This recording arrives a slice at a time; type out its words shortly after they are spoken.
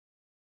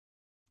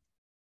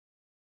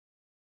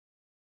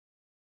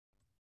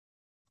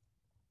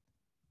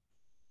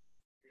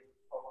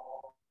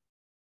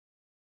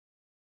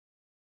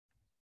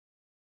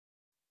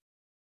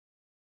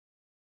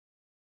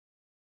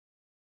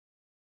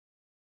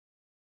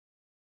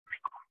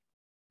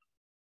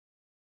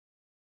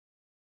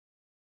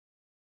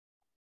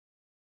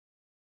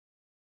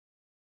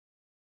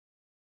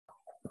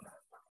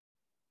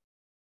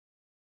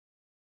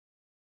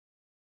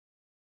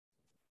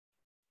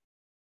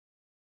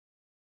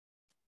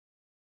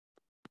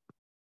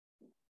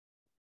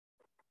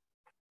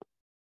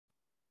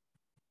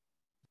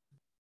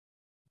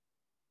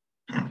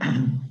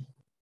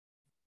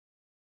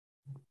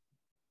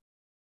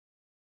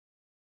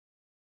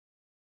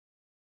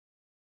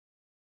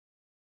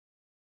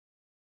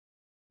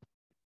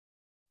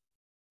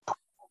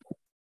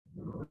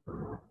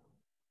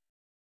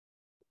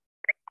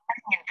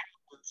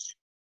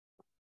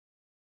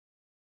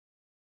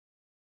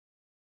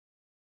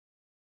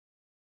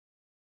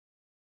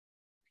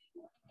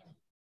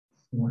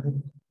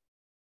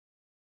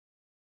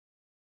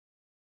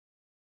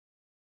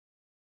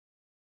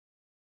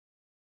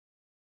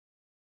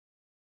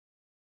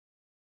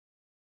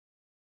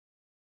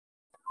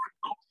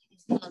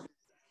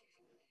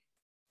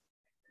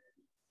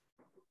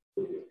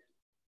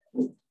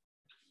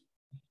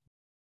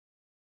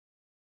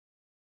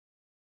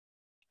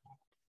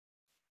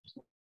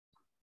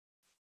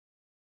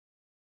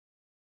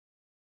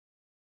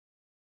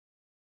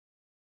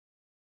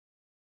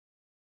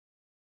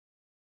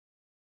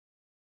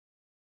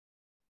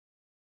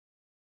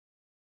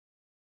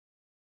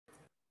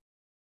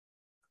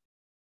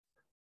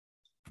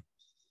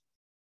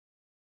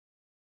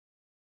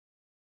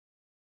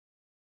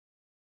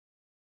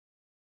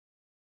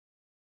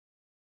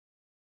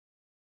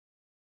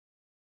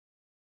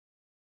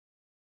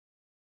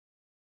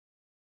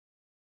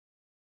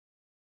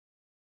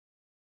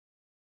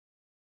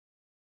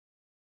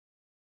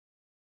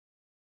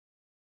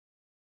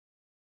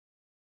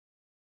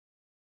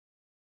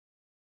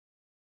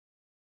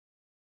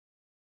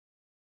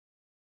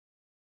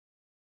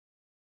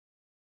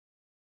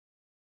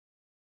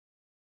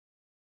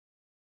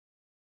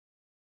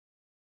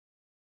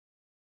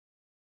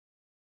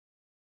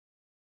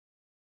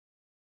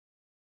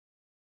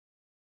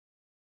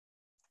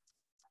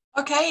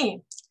Okay,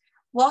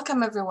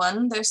 welcome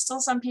everyone. There's still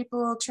some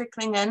people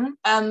trickling in,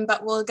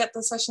 but we'll get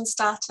the session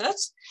started.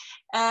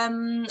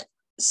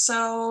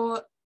 So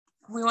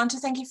we want to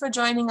thank you for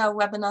joining our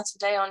webinar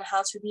today on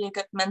how to be a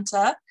good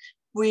mentor.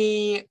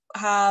 We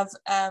have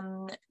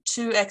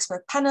two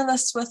expert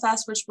panelists with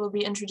us, which will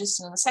be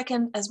introduced in a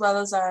second, as well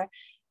as our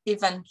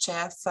event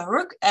chair,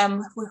 Farooq,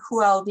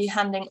 who I'll be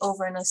handing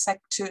over in a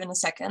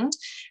second.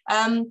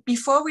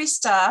 Before we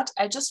start,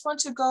 I just want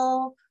to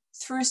go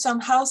through some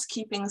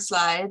housekeeping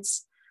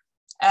slides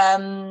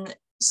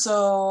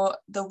so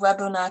the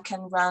webinar can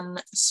run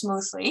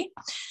smoothly.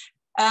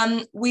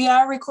 We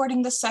are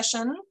recording the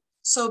session,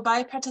 so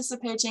by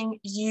participating,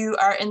 you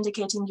are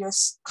indicating your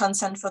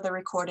consent for the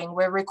recording.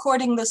 We're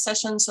recording the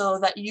session so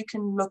that you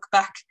can look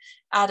back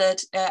at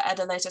it at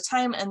a later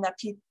time, and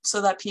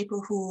so that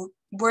people who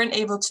weren't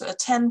able to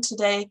attend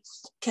today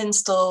can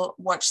still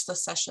watch the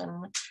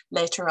session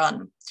later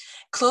on.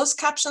 Closed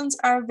captions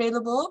are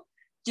available.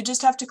 You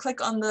just have to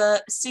click on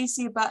the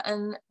CC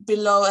button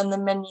below in the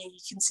menu you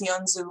can see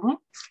on Zoom,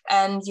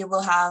 and you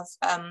will have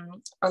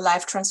a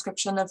live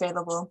transcription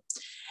available.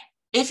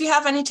 If you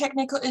have any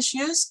technical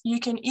issues, you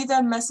can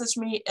either message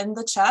me in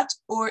the chat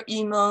or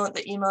email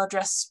the email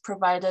address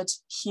provided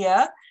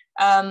here.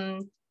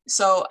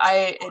 So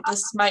this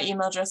is my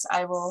email address.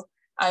 I will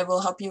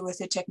help you with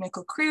your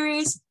technical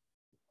queries.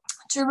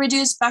 To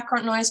reduce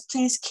background noise,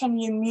 please can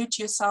you mute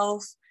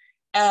yourself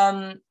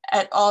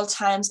at all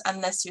times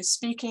unless you're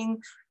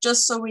speaking,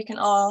 just so we can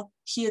all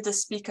hear the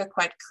speaker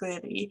quite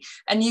clearly.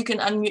 And you can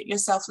unmute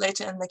yourself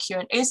later in the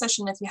Q&A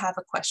session if you have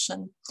a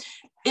question.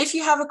 If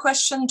you have a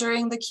question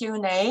during the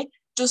Q&A,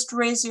 just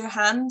raise your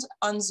hand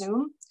on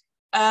Zoom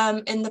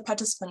in the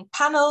participant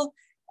panel.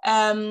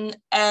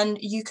 And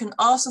you can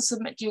also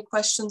submit your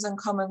questions and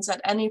comments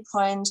at any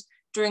point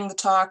during the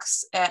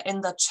talks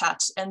in the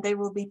chat, and they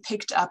will be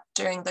picked up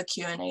during the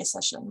Q&A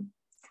session.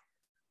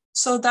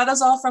 So that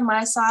is all from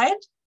my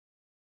side.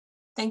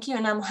 Thank you,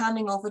 and I'm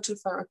handing over to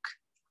Farooq.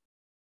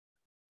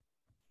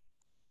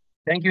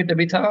 Thank you,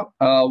 Tabitha.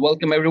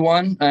 Welcome,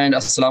 everyone, and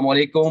assalamu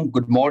alaikum.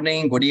 Good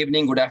morning, good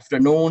evening, good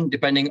afternoon,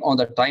 depending on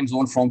the time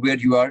zone from where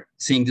you are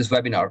seeing this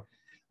webinar.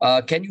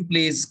 Can you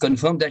please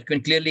confirm that you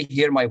can clearly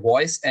hear my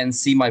voice and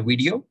see my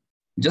video?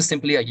 Just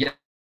simply a yes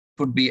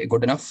would be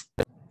good enough.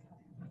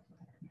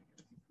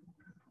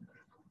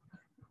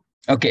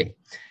 Okay.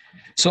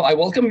 So I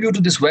welcome you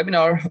to this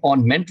webinar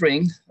on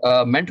mentoring.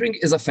 Mentoring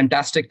is a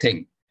fantastic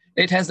thing.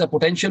 It has the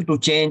potential to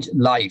change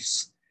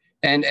lives.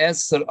 And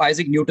as Sir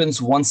Isaac Newton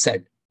once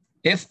said,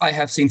 if I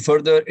have seen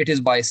further, it is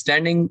by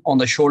standing on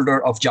the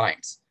shoulder of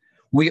giants.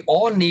 We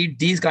all need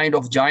these kind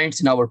of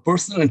giants in our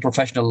personal and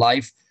professional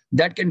life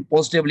that can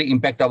positively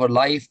impact our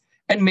life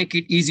and make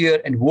it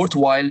easier and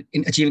worthwhile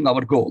in achieving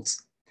our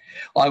goals.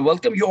 I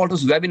welcome you all to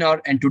this webinar,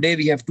 and today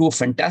we have two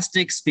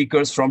fantastic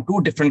speakers from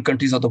two different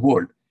countries of the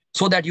world,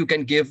 so that you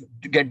can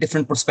get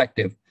different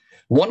perspective.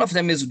 One of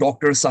them is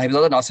Dr.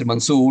 Sahibzada Nasir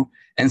Mansoor,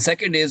 and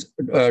second is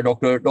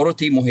Dr.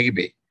 Dorothy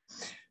Mohebe.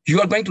 You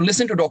are going to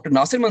listen to Dr.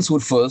 Nasir Mansoor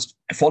first,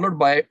 followed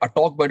by a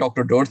talk by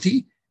Dr.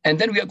 Dorothy, and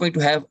then we are going to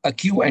have a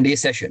Q&A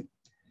session.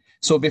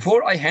 So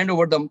before I hand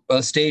over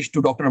the stage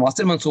to Dr.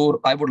 Nasir Mansoor,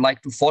 I would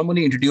like to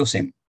formally introduce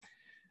him.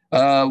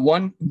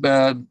 One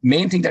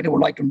main thing that I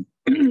would like to,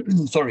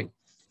 sorry.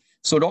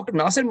 So Dr.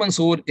 Nasir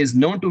Mansoor is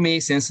known to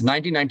me since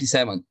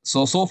 1997.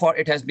 So far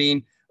it has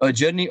been a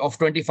journey of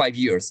 25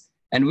 years.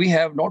 And we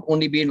have not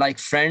only been like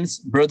friends,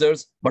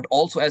 brothers, but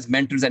also as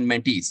mentors and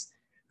mentees.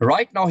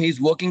 Right now,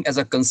 he's working as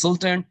a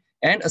consultant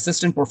and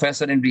assistant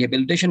professor in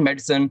rehabilitation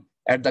medicine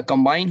at the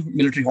Combined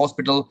Military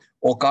Hospital,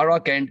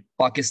 Okara, Kent,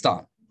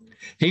 Pakistan.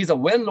 He is a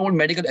well-known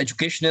medical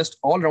educationist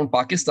all around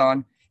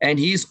Pakistan, and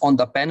he is on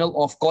the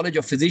panel of College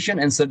of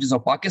Physicians and Surgeons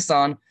of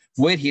Pakistan,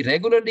 where he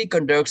regularly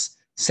conducts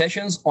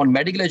sessions on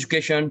medical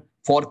education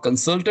for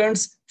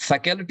consultants,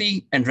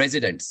 faculty, and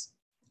residents.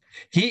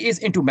 He is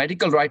into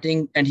medical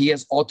writing and he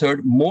has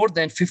authored more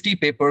than 50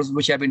 papers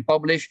which have been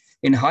published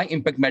in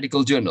high-impact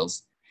medical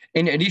journals.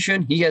 In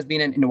addition, he has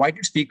been an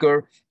invited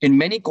speaker in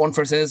many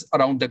conferences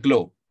around the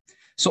globe.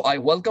 So I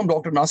welcome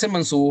Dr. Nasir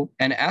Mansoor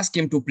and ask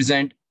him to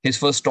present his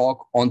first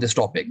talk on this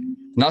topic.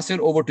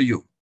 Nasir, over to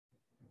you.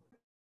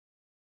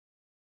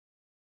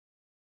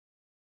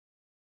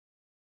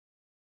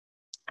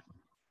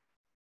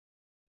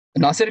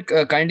 Nasir,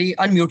 kindly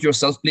unmute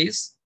yourself,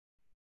 please.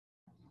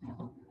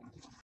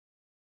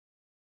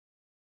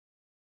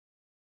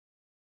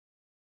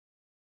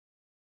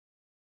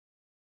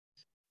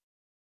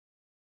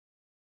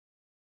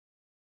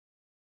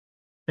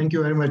 Thank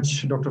you very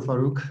much, Dr.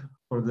 Farooq,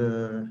 for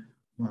the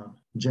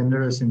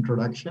generous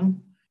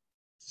introduction.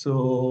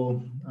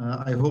 So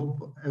I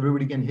hope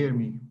everybody can hear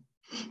me.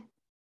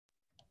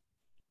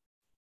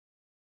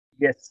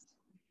 Yes.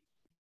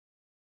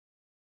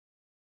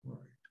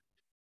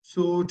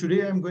 So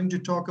today I'm going to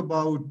talk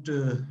about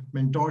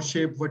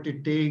mentorship, what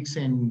it takes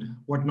and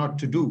what not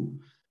to do.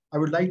 I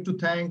would like to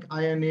thank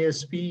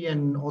INASP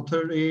and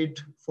AuthorAID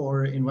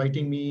for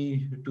inviting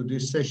me to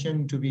this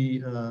session to be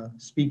a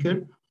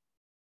speaker.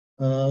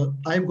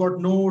 I've got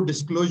no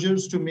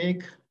disclosures to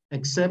make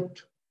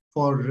except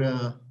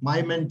for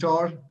my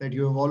mentor that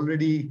you have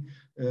already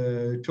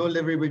told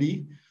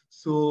everybody.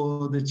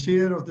 So the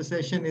chair of the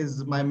session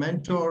is my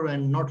mentor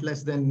and not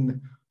less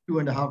than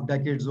 2.5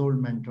 decades old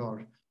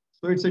mentor.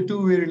 So it's a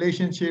two-way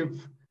relationship.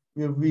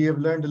 We have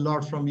learned a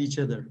lot from each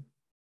other.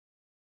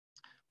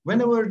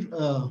 Whenever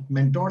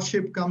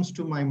mentorship comes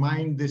to my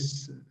mind,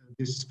 this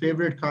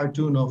favorite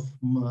cartoon of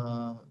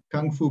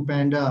Kung Fu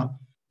Panda,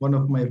 one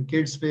of my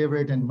kids'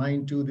 favorite and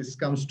mine too, this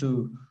comes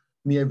to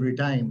me every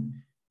time,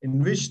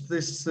 in which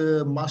this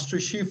Master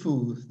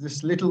Shifu,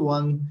 this little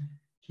one,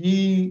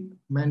 he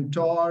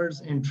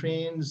mentors and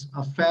trains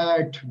a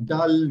fat,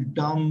 dull,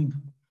 dumb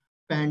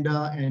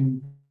panda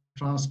and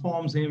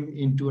transforms him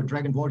into a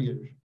dragon warrior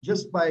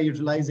just by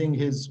utilizing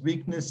his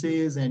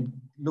weaknesses and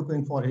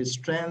looking for his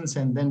strengths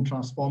and then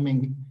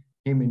transforming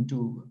him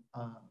into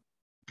a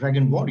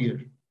dragon warrior.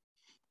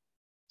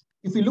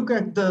 If we look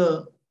at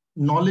the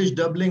knowledge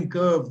doubling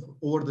curve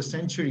over the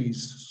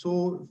centuries,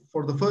 so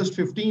for the first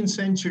 15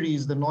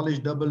 centuries, the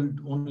knowledge doubled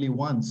only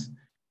once.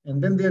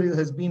 And then there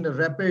has been a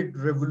rapid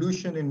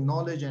revolution in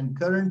knowledge, and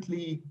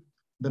currently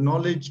the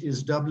knowledge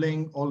is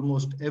doubling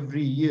almost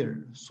every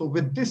year. So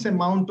with this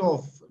amount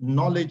of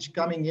knowledge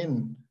coming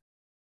in,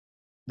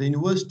 the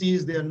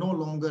universities, they no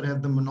longer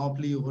have the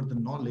monopoly over the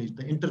knowledge.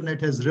 The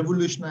internet has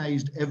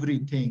revolutionized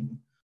everything.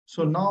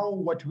 So now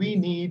what we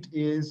need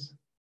is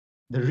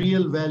the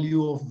real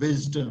value of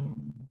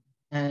wisdom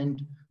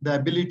and the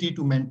ability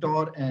to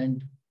mentor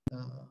and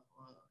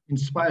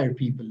inspire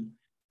people.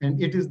 And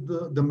it is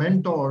the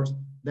mentors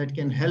that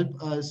can help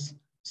us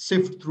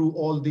sift through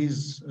all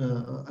these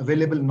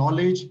available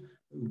knowledge,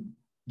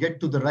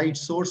 get to the right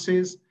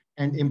sources,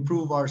 and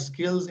improve our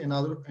skills in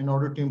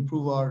order to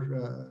improve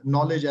our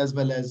knowledge as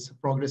well as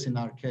progress in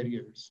our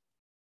careers.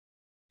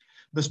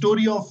 The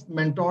story of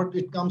mentor,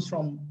 it comes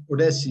from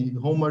Odyssey,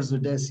 Homer's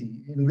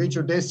Odyssey, in which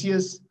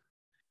Odysseus,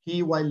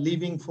 he, while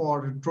leaving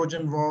for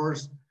Trojan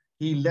Wars,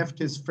 he left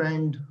his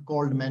friend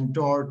called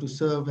Mentor to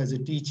serve as a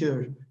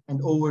teacher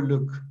and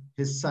overlook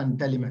his son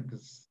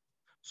Telemachus.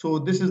 So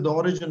this is the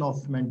origin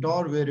of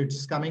Mentor, where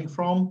it's coming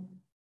from.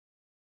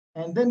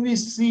 And then we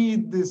see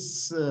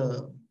this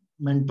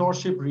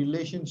mentorship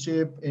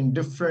relationship in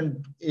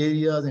different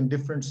areas and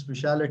different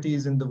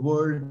specialities in the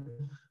world.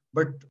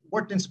 But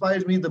what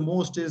inspires me the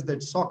most is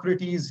that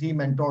Socrates, he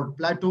mentored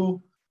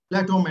Plato,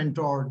 Plato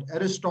mentored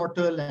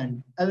Aristotle,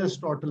 and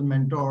Aristotle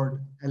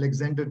mentored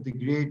Alexander the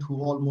Great,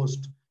 who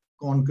almost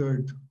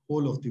conquered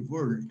whole of the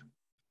world.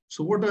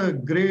 So what a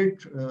great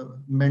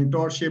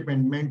mentorship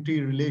and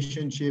mentee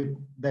relationship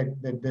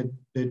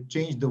that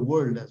changed the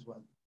world as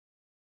well.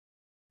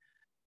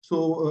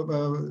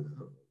 So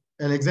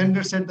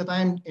Alexander said that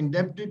I am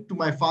indebted to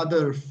my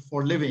father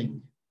for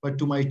living, but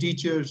to my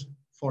teachers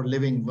for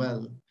living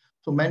well.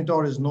 So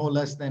mentor is no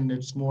less than,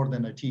 it's more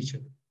than a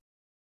teacher.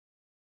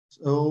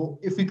 So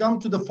if we come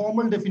to the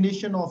formal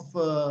definition of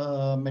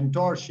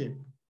mentorship,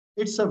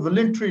 it's a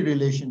voluntary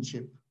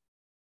relationship,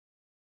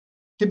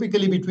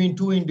 typically between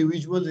two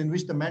individuals, in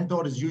which the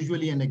mentor is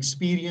usually an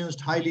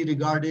experienced, highly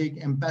regarded,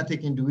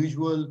 empathic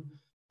individual,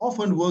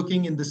 often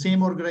working in the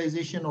same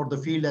organization or the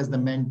field as the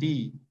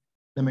mentee.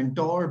 The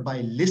mentor, by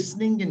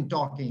listening and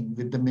talking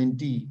with the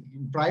mentee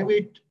in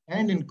private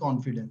and in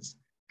confidence,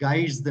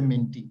 guides the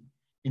mentee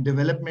in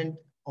development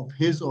of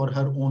his or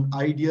her own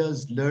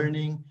ideas,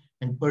 learning,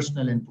 and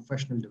personal and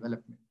professional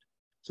development.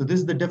 So this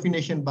is the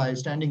definition by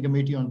Standing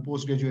Committee on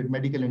Postgraduate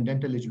Medical and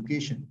Dental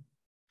Education.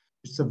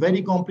 It's a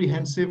very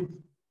comprehensive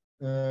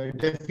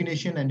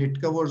definition, and it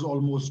covers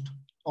almost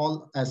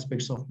all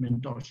aspects of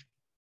mentorship.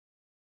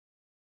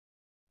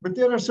 But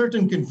there are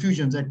certain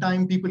confusions. At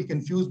times, people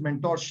confuse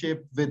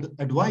mentorship with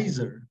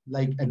advisor.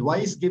 Like,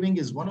 advice giving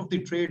is one of the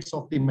traits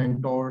of the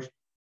mentor,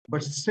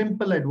 but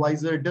simple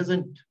advisor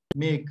doesn't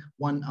make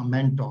one a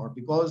mentor,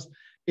 because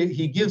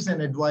he gives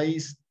an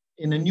advice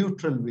in a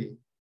neutral way,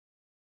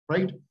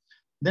 right?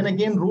 Then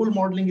again, role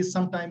modeling is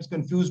sometimes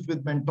confused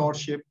with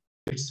mentorship.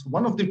 It's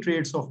one of the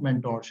traits of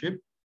mentorship,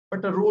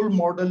 but a role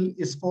model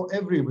is for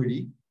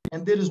everybody,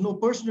 and there is no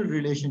personal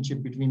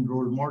relationship between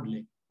role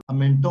modeling. A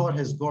mentor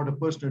has got a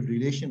personal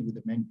relation with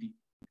a mentee.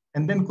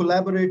 And then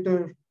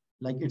collaborator,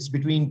 like it's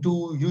between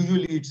two,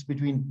 usually it's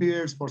between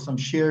peers for some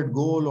shared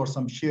goal or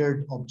some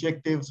shared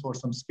objectives for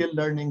some skill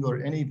learning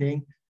or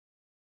anything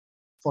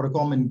for a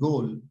common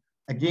goal.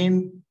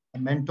 Again, a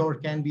mentor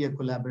can be a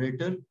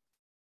collaborator,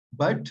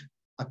 but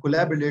a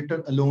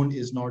collaborator alone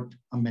is not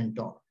a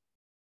mentor.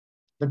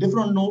 The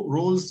different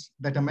roles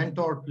that a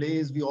mentor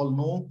plays, we all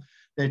know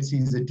that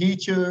he's a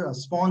teacher, a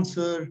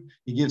sponsor,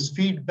 he gives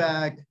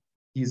feedback,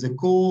 he's a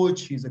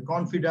coach, he's a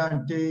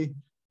confidante,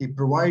 he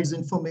provides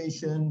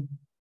information,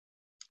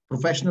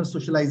 professional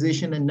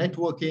socialization and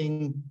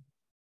networking,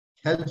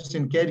 helps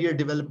in career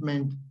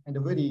development, and a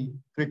very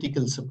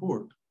critical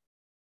support.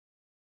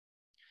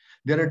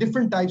 There are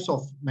different types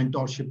of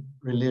mentorship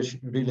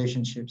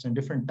relationships and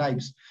different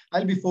types.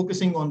 I'll be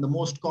focusing on the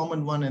most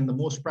common one and the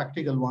most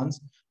practical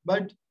ones,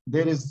 but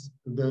there is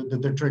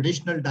the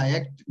traditional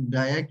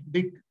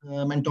didactic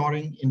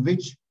mentoring, in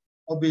which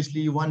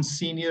obviously one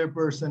senior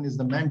person is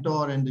the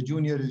mentor and the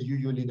junior is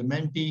usually the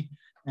mentee.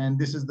 And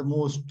this is the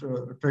most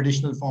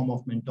traditional form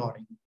of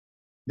mentoring.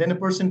 Then a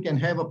person can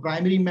have a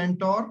primary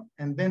mentor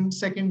and then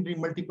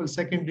multiple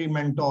secondary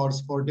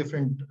mentors for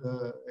different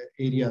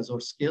areas or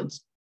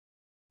skills.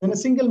 Then a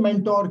single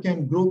mentor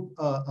can group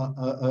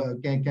a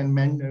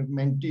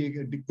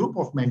group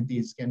of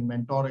mentees, can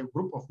mentor a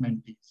group of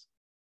mentees.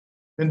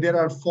 Then there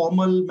are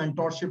formal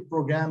mentorship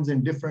programs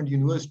in different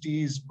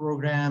universities,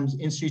 programs,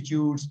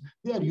 institutes.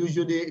 They are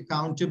usually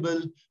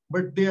accountable,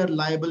 but they are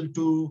liable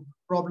to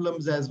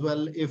problems as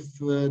well if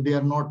they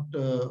are not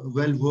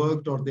well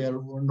worked or they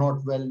are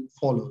not well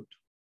followed.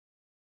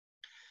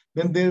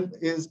 Then there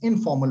is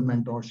informal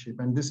mentorship,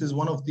 and this is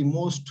one of the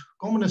most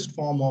commonest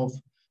form of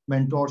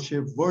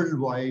mentorship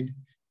worldwide,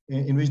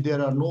 in which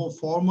there are no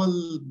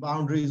formal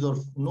boundaries or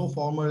no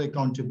formal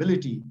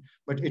accountability,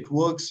 but it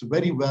works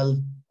very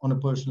well on a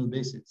personal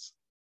basis.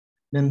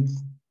 Then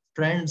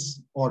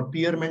friends or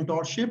peer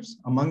mentorships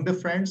among the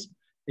friends,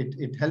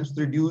 it helps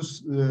reduce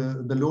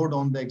the load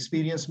on the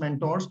experienced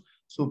mentors.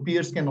 So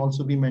peers can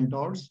also be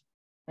mentors.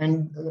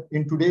 And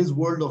in today's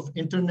world of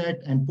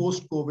internet and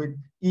post-COVID,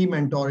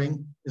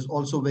 e-mentoring is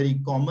also very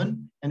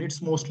common, and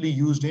it's mostly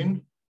used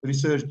in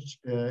research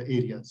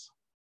areas.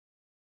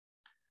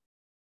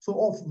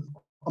 So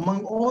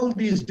among all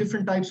these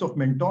different types of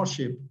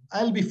mentorship,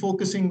 I'll be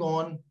focusing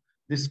on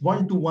this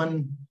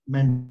one-to-one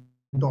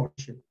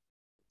mentorship,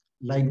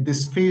 like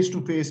this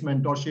face-to-face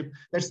mentorship.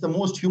 That's the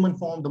most human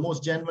form, the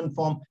most genuine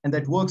form, and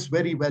that works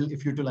very well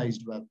if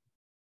utilized well.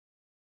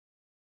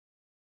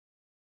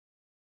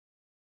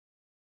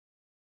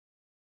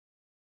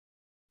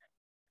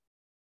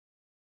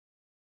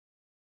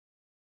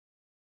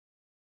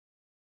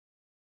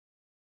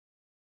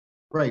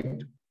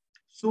 Right.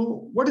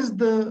 So what is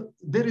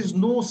there is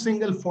no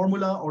single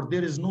formula or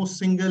there is no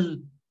single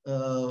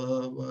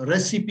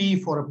recipe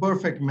for a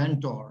perfect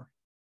mentor.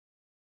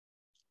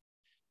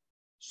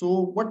 So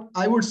what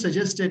I would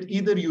suggest that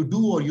either you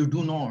do or you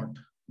do not.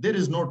 There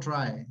is no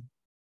try.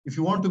 If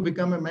you want to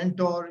become a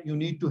mentor, you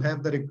need to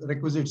have the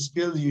requisite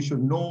skills. You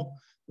should know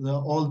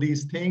all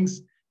these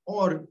things,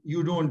 or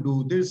you don't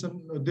do.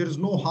 There is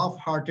no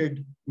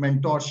half-hearted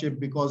mentorship,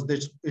 because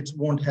it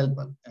won't help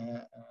a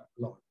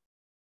lot.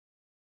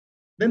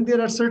 Then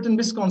there are certain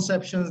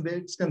misconceptions.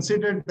 It's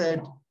considered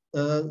that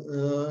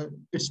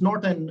it's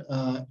not an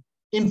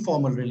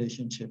informal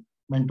relationship,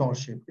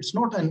 mentorship. It's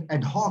not an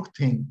ad hoc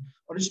thing,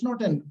 or it's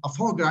not a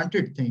for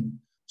granted thing.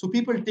 So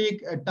people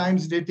at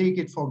times they take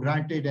it for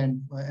granted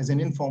and as an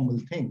informal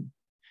thing.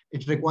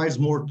 It requires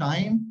more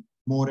time,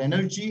 more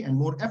energy, and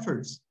more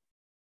efforts.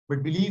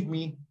 But believe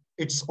me,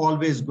 it's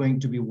always going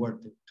to be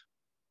worth it.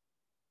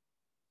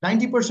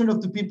 90%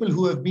 of the people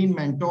who have been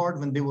mentored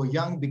when they were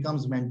young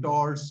becomes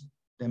mentors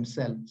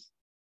themselves.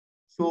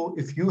 So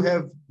if you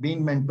have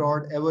been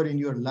mentored ever in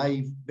your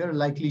life, there are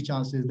likely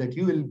chances that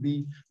you will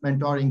be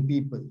mentoring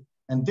people.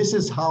 And this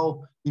is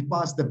how we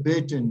pass the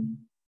baton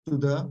to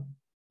the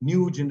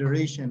new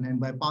generation, and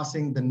by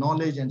passing the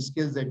knowledge and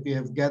skills that we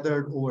have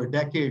gathered over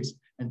decades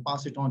and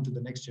pass it on to the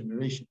next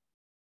generation.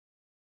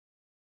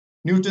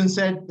 Newton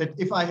said that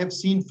if I have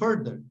seen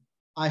further,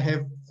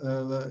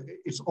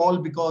 it's all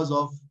because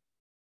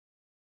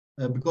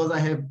I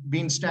have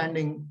been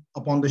standing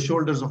upon the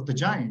shoulders of the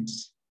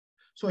giants.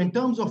 So in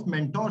terms of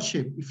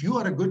mentorship, if you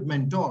are a good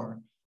mentor,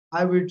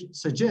 I would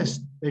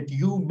suggest that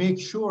you make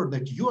sure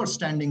that you are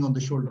standing on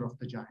the shoulder of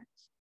the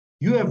giants.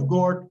 You have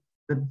got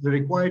the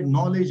required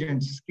knowledge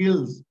and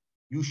skills.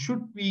 You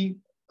should be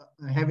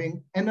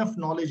having enough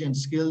knowledge and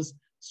skills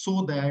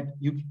so that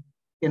you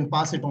can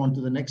pass it on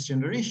to the next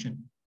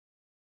generation.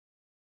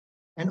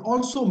 And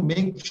also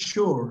make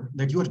sure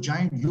that you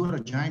are a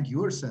giant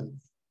yourself.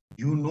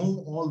 You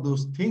know all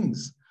those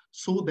things.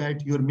 so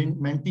that your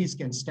mentees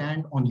can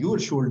stand on your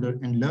shoulder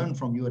and learn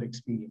from your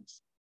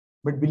experience.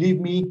 But believe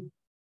me,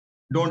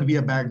 don't be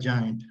a bad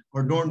giant,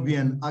 or don't be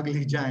an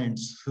ugly giant,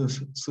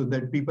 so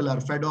that people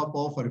are fed up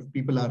of, or if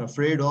people are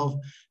afraid of,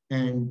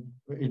 and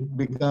it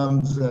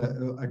becomes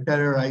a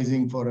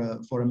terrorizing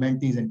for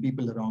mentees and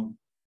people around,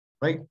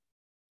 right?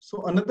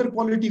 So another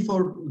quality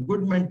for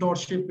good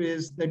mentorship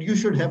is that you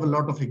should have a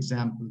lot of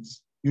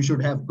examples. You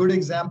should have good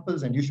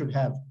examples and you should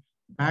have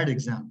bad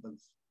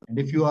examples. And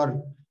if you are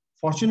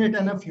fortunate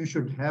enough, you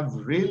should have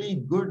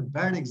really good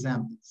bad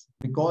examples,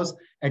 because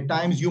at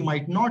times you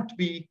might not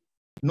be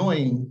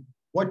knowing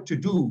what to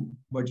do,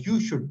 but you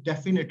should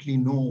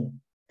definitely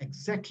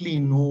exactly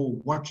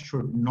know what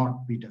should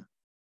not be done,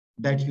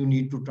 that you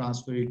need to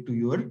transfer it to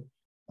your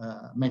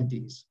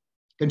mentees.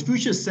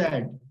 Confucius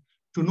said,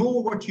 to know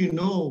what you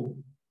know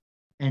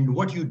and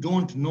what you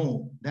don't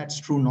know, that's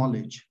true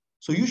knowledge.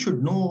 So you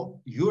should know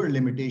your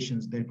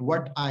limitations, that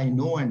what I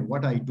know and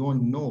what I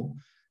don't know,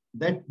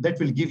 that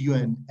will give you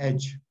an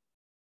edge.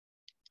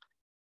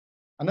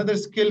 Another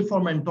skill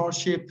for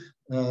mentorship,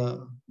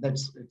 that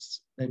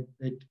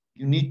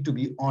you need to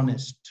be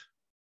honest.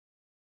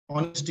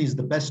 Honesty is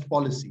the best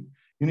policy.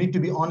 You need to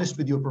be honest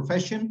with your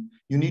profession,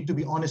 you need to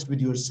be honest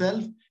with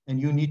yourself, and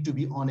you need to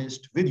be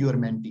honest with your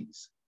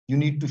mentees. You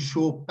need to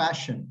show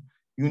passion.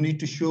 You need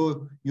to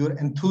show your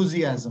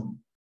enthusiasm,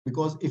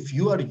 because if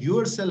you are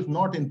yourself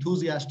not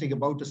enthusiastic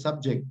about a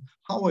subject,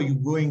 how are you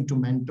going to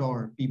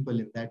mentor people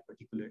in that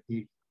particular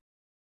area?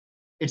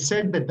 It's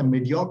said that the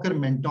mediocre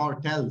mentor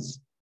tells,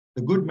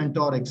 the good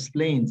mentor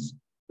explains,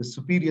 the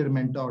superior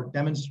mentor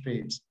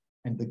demonstrates,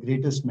 and the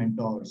greatest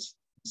mentors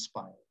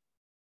inspire.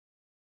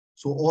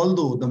 So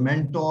although the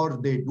mentor,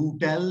 they do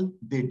tell,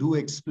 they do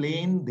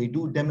explain, they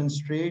do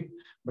demonstrate,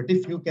 but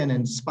if you can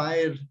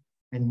inspire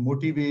and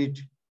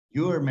motivate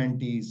your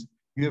mentees,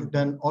 you have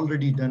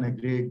already done a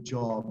great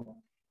job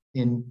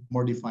in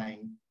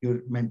modifying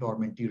your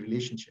mentor-mentee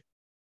relationship.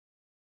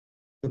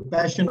 The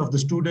passion of the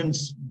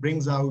students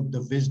brings out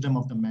the wisdom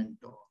of the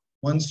mentor.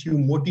 Once you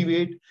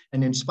motivate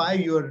and inspire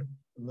your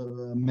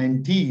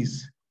mentees,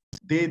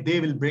 they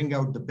will bring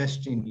out the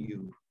best in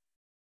you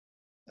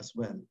as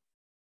well.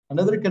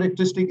 Another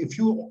characteristic, if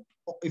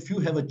you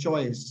have a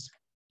choice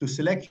to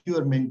select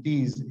your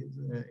mentees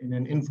in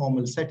an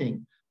informal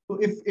setting, so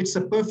if it's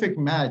a perfect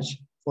match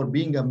for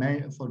being a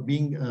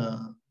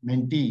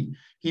mentee,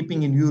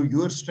 keeping in view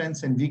your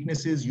strengths and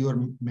weaknesses, your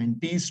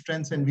mentee's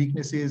strengths and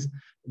weaknesses,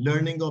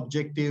 learning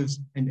objectives,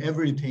 and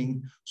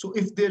everything. So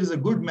if there is a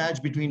good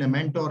match between a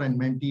mentor and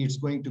mentee, it's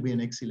going to be an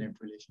excellent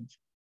relationship.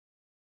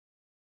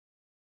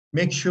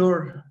 Make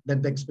sure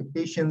that the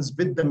expectations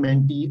with the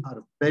mentee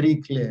are very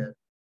clear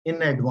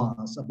in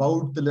advance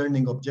about the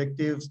learning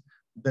objectives,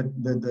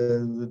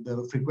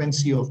 the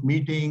frequency of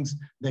meetings,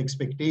 the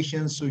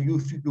expectations. So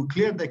if you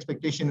clear the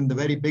expectation in the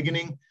very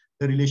beginning,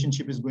 the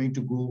relationship is going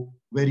to go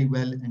very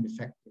well and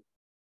effective.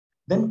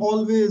 Then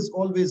always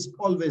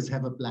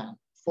have a plan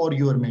for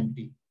your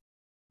mentee.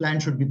 Plan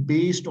should be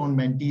based on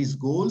mentee's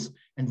goals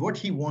and what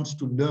he wants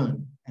to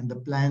learn, and the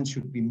plan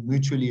should be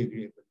mutually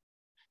agreeable.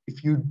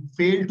 If you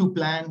fail to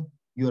plan,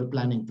 you are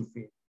planning to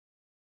fail.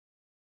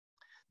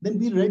 Then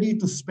be ready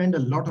to spend a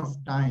lot of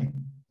time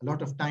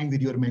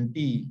with your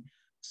mentee.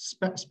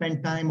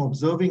 Spend time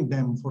observing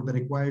them for the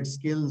required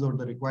skills or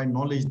the required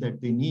knowledge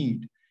that they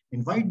need.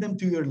 Invite them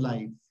to your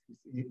life.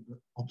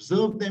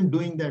 Observe them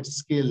doing that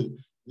skill.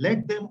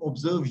 Let them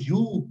observe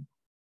you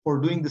for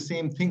doing the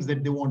same things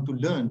that they want to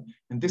learn.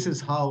 And this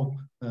is how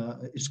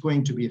it's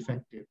going to be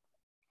effective.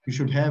 You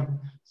should have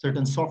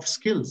certain soft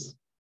skills.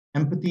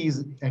 Empathy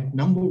is at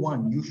number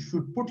one. You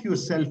should put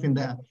yourself in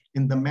the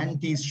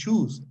mentee's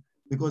shoes,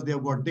 because they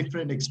have got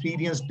different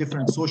experience,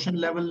 different social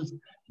levels,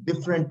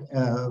 different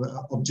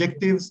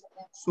objectives.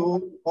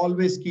 So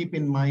always keep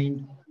in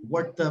mind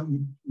what the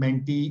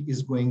mentee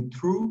is going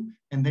through,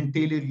 and then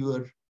tailor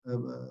your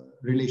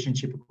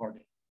relationship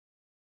accordingly.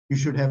 You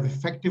should have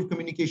effective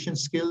communication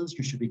skills.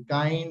 You should be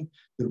kind.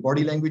 Your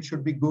body language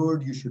should be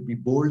good. You should be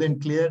bold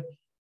and clear.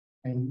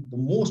 And the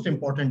most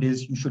important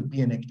is you should be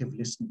an active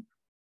listener.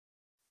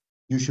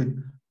 You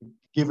should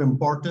give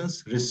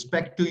importance,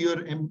 respect to your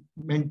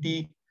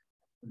mentee,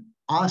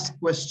 ask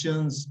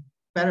questions,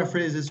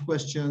 paraphrase his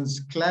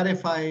questions,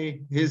 clarify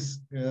his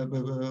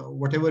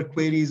whatever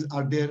queries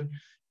are there,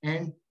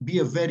 and be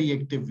a very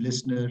active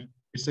listener.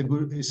 It's a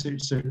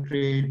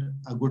trait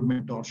a good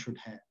mentor should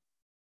have.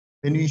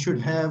 Then you should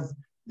have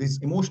these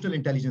emotional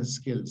intelligence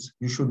skills.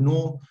 You should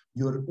know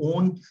your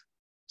own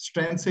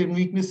strengths and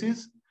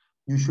weaknesses.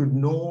 You should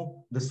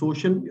know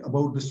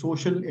about the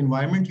social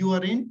environment you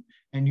are in,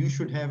 and you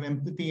should have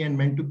empathy and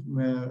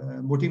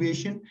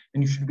motivation,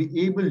 and you should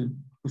be able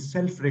to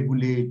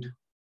self-regulate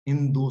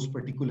in those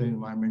particular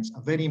environments,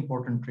 a very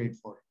important trait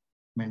for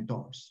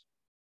mentors.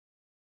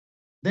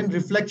 Then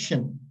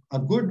reflection. A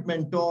good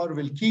mentor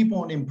will keep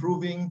on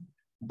improving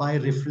by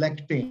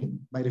reflecting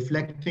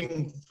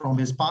from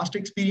his past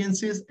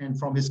experiences and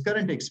from his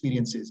current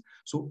experiences.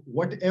 So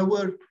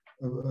whatever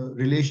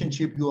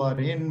relationship you are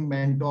in,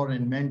 mentor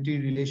and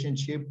mentee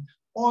relationship,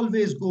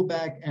 always go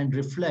back and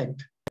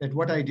reflect that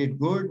what I did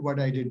good, what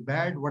I did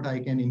bad, what I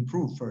can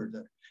improve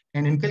further,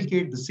 and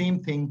inculcate the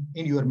same thing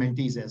in your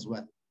mentees as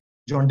well.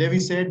 John Dewey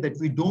said that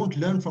we don't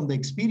learn from the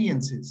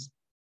experiences,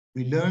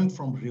 we learn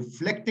from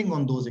reflecting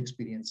on those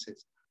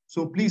experiences.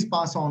 So please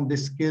pass on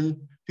this skill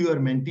to your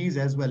mentees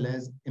as well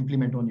as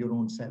implement on your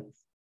own self.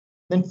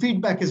 Then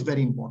feedback is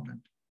very important.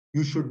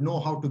 You should know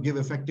how to give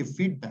effective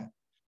feedback.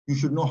 You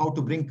should know how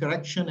to bring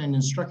correction and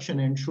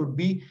instruction, and should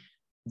be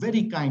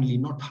very kindly,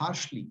 not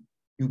harshly.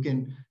 You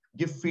can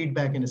give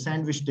feedback in a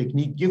sandwich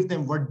technique,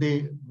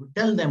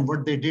 tell them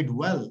what they did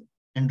well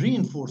and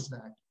reinforce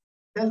that.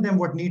 Tell them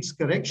what needs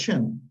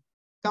correction.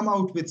 Come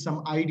out with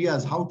some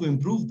ideas how to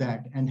improve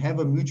that and have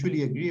a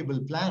mutually agreeable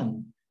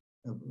plan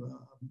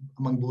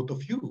among both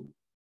of you.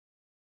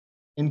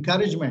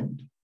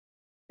 Encouragement.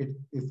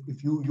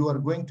 If you are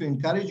going to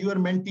encourage your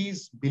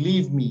mentees,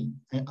 believe me,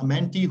 a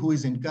mentee who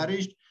is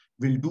encouraged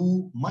will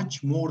do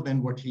much more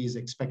than what he is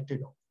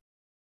expected of.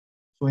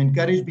 So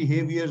encourage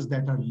behaviors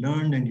that are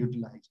learned and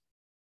utilized.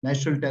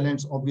 Natural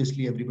talents,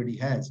 obviously everybody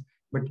has,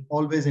 but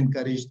always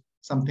encourage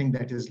something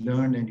that is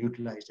learned and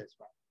utilized as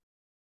well.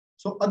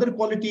 So other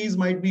qualities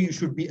might be you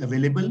should be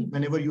available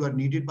whenever you are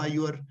needed by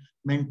your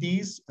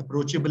mentees,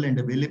 approachable and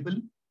available.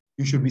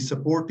 You should be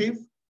supportive.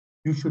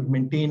 You should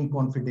maintain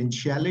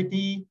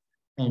confidentiality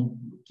and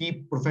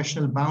keep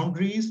professional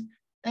boundaries.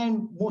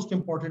 And most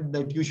important,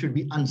 that you should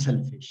be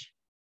unselfish.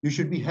 You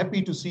should be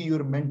happy to see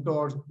your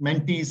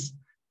mentees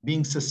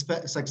being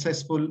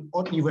successful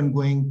or even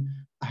going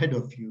ahead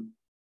of you.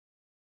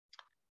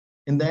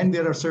 In the end,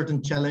 there are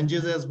certain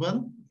challenges as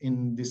well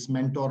in this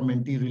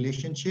mentor-mentee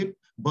relationship.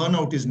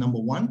 Burnout is number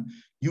one.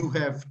 You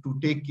have to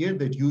take care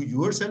that you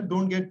yourself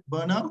don't get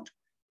burnout,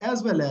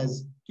 as well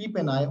as keep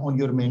an eye on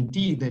your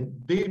mentee that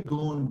they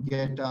don't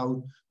get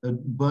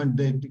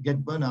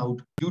burnout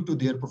due to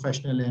their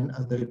professional and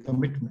other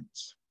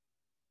commitments.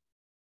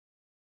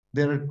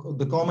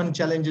 The common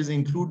challenges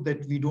include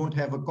that we don't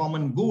have a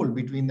common goal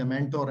between the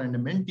mentor and the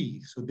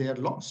mentee, so they are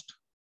lost.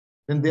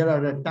 Then there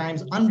are at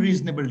times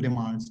unreasonable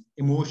demands,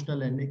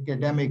 emotional and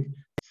academic,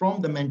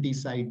 from the mentee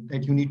side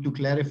that you need to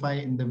clarify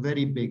in the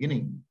very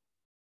beginning.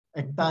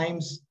 At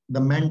times, the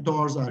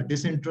mentors are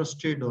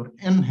disinterested or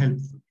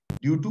unhelpful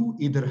due to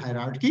either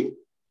hierarchy,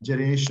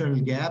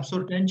 generational gaps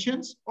or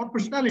tensions, or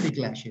personality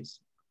clashes.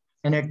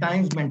 And at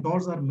times,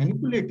 mentors are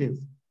manipulative.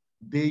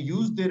 They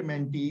use their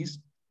mentees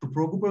to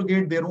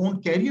propagate their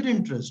own career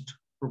interest,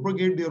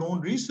 propagate their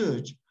own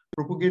research,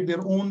 propagate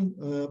their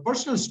own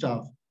personal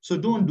stuff. So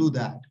don't do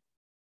that.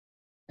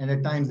 And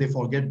at times they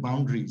forget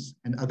boundaries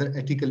and other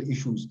ethical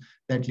issues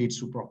that leads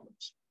to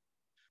problems.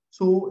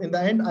 So in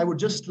the end, I would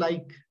just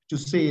like to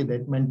say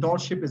that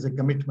mentorship is a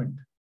commitment.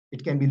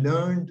 It can be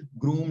learned,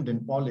 groomed,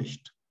 and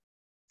polished.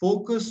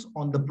 Focus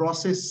on the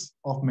process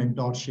of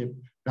mentorship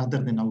rather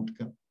than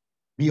outcome.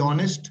 Be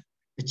honest,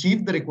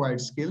 achieve the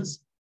required skills,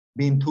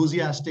 be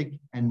enthusiastic,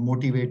 and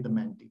motivate the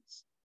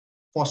mentees.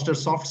 Foster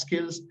soft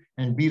skills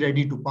and be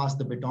ready to pass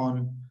the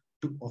baton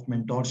of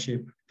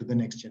mentorship to the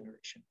next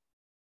generation.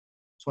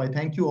 So I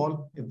thank you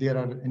all. If there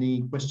are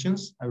any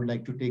questions, I would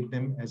like to take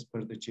them as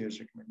per the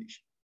chair's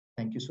recommendation.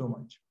 Thank you so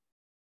much.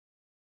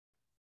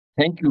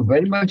 Thank you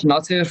very much,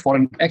 Nasir, for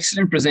an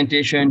excellent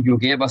presentation. You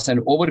gave us an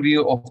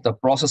overview of the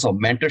process of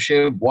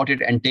mentorship, what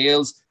it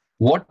entails,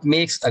 what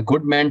makes a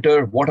good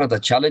mentor, what are the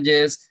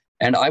challenges.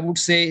 And I would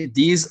say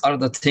these are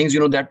the things,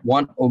 that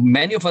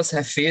many of us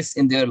have faced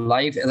in their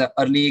life as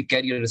early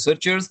career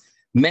researchers.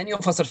 Many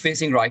of us are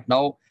facing right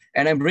now.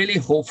 And I'm really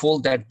hopeful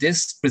that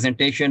this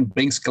presentation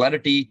brings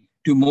clarity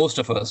to most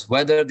of us,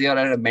 whether they are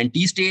at a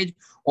mentee stage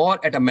or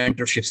at a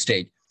mentorship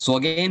stage. So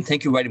again,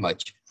 thank you very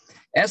much.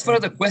 As far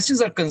as the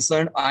questions are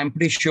concerned, I'm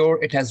pretty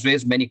sure it has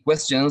raised many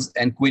questions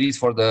and queries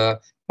for the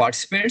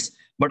participants,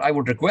 but I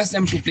would request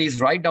them to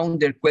please write down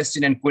their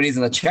question and queries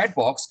in the chat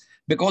box,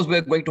 because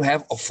we're going to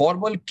have a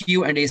formal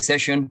Q&A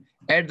session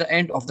at the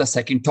end of the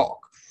second talk.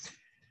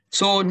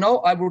 So now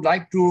I would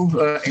like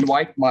to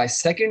invite my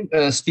second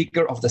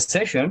speaker of the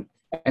session.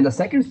 And the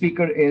second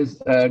speaker is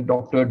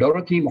Dr.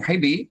 Dorothy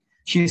Mohibi.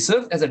 She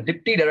serves as a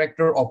Deputy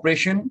Director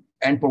Operation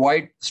and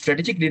provides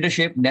strategic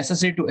leadership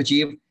necessary to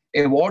achieve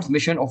AWARD's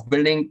mission of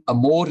building a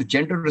more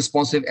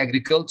gender-responsive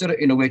agriculture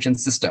innovation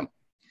system.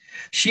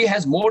 She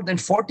has more than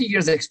 40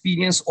 years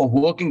experience of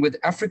working with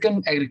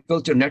African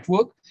Agriculture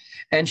Network,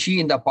 and she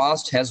in the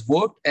past has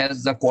worked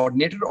as the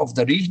coordinator of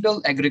the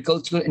Regional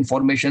Agricultural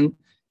Information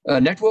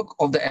Network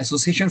of the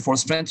Association for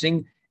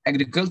Strengthening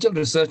Agricultural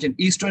Research in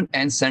Eastern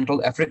and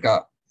Central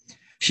Africa.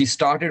 She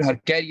started her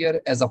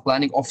career as a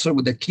planning officer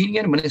with the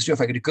Kenyan Ministry of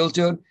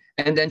Agriculture,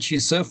 and then she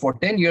served for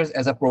 10 years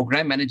as a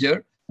program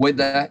manager with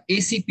the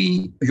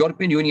ACP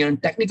European Union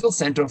Technical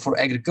Center for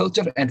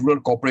Agriculture and Rural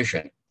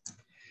Cooperation.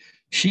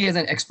 She is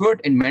an expert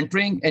in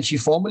mentoring, and she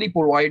formally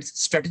provides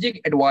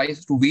strategic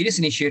advice to various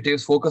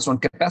initiatives focused on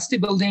capacity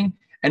building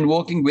and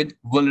working with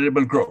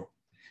vulnerable groups.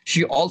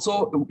 She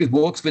also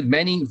works with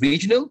many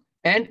regional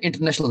and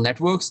international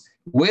networks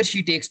where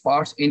she takes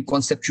part in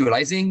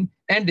conceptualizing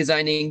and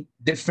designing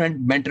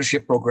different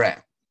mentorship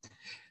programs.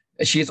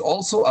 She is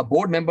also a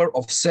board member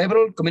of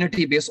several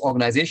community-based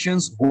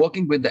organizations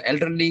working with the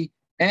elderly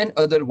and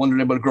other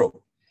vulnerable groups.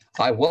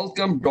 I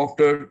welcome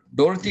Dr.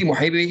 Dorothy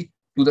Mohibi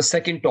to the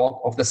second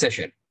talk of the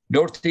session.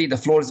 Dorothy, the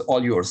floor is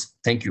all yours.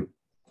 Thank you.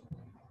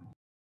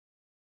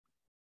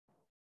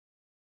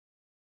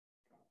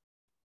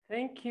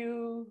 Thank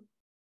you,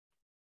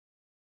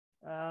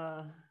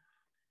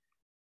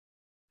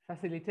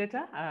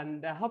 facilitator,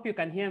 and I hope you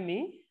can hear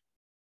me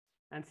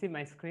and see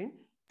my screen.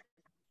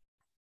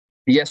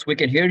 Yes, we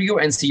can hear you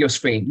and see your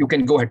screen. You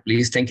can go ahead,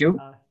 please. Thank you.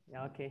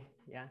 Yeah, okay,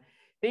 yeah.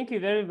 Thank you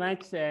very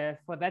much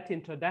for that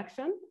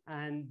introduction.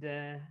 And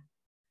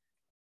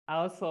I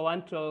also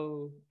want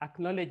to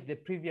acknowledge the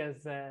previous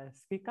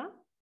speaker.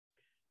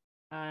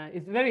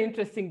 It's very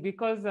interesting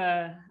because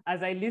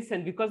as I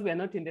listen, because we are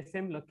not in the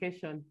same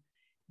location,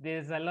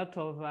 there's a lot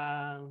of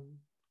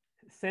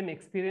same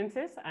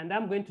experiences. And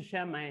I'm going to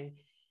share my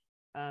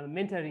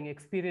mentoring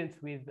experience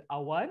with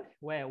AuthorAID,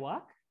 where I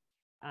work.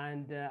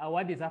 And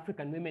AuthorAID is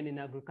African Women in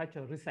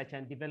Agricultural Research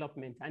and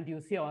Development. And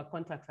you'll see our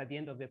contacts at the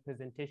end of the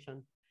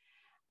presentation.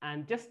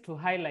 And just to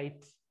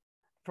highlight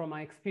from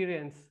my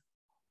experience,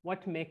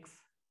 what makes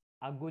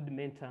a good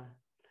mentor.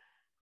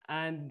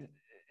 And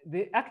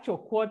the actual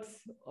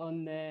quotes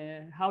on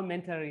how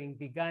mentoring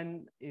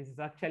began is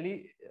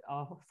actually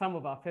some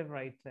of our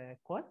favorite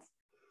quotes.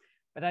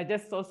 But I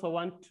just also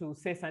want to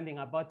say something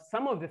about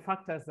some of the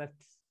factors that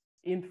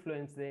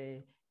influence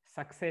the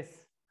success.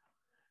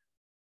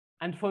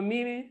 And for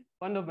me,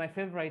 one of my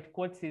favorite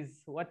quotes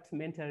is what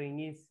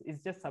mentoring is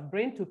just a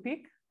brain to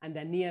pick and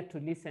an ear to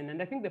listen.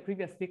 And I think the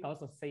previous speaker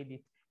also said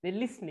it, the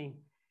listening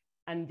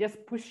and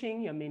just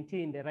pushing your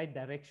mentee in the right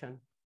direction.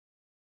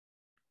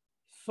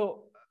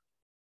 So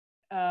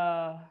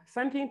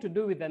something to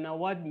do with an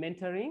AuthorAID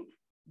mentoring,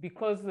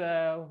 because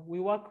we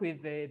work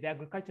with the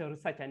Agricultural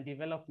Research and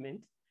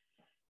Development,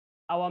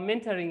 our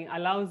mentoring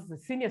allows the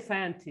senior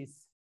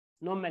scientists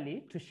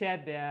normally to share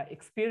their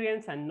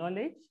experience and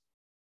knowledge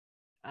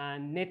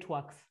and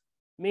networks,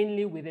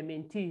 mainly with the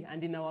mentee,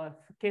 and in our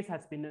case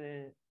has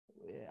been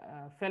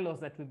fellows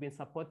that we've been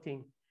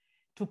supporting,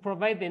 to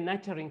provide the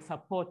nurturing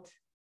support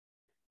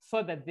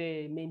so that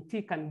the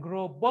mentee can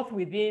grow both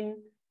within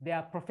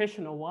their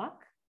professional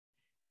work,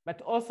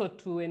 but also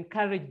to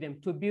encourage them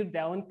to build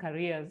their own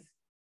careers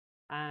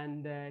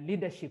and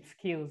leadership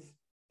skills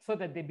so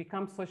that they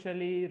become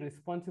socially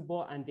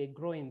responsible and they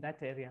grow in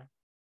that area.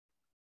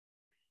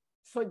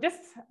 So just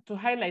to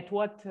highlight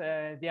what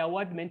the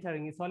AuthorAID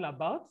mentoring is all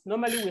about,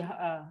 normally we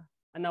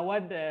an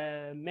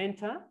AuthorAID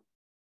mentor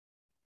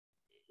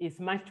is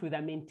matched with a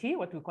mentee,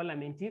 what we call a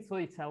mentee. So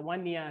it's a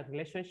one-year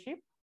relationship.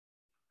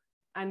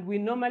 And we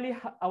normally,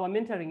 our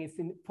mentoring is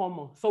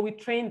informal. So we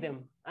train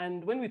them.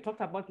 And when we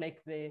talked about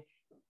like the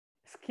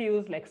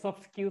skills, like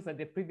soft skills that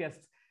the previous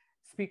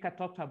speaker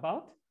talked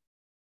about,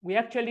 we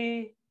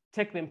actually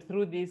take them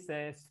through these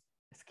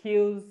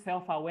skills,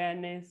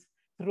 self-awareness,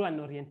 through an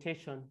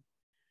orientation.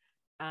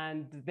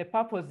 And the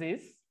purpose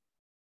is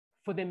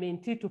for the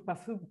mentee to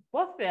pursue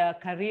both their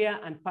career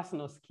and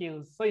personal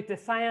skills. So it's the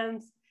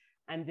science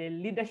and the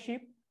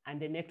leadership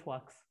and the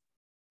networks.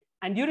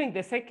 And during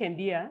the second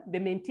year, the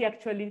mentee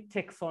actually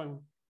takes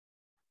on,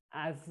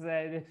 as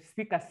the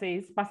speaker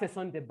says, passes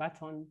on the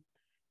baton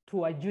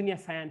to a junior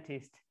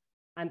scientist,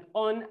 and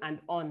on and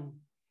on.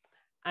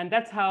 And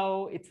that's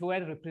how it's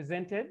well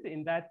represented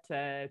in that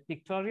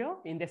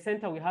pictorial. In the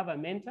center, we have a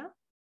mentor,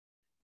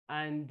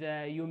 and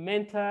you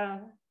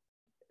mentor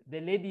the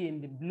lady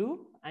in the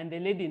blue, and the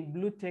lady in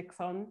blue takes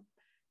on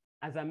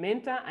as a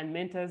mentor and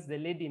mentors the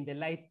lady in the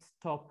light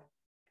top.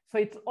 So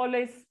it's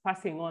always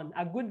passing on.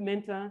 A good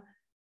mentor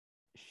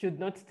should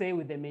not stay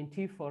with the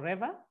mentee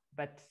forever,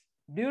 but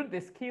build the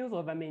skills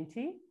of a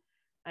mentee,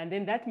 and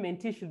then that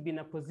mentee should be in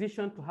a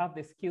position to have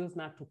the skills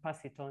now to pass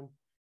it on.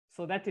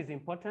 So that is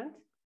important.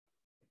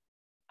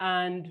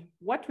 And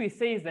what we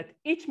say is that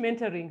each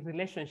mentoring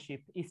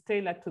relationship is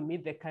tailored to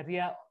meet the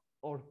career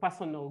or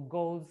personal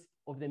goals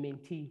of the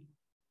mentee.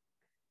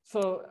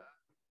 So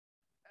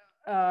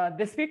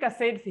the speaker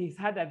said he's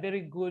had a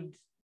very good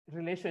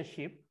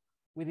relationship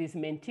with his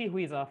mentee, who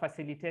is our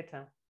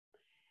facilitator.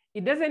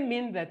 It doesn't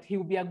mean that he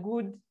will be a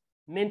good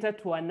mentor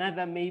to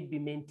another maybe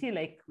mentee,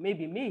 like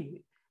maybe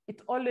me.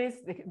 It always,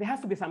 there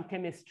has to be some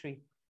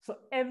chemistry. So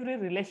every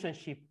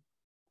relationship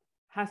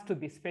has to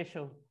be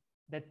special,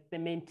 that the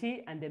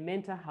mentee and the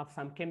mentor have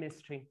some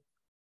chemistry.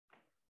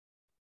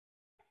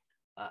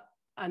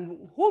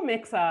 And who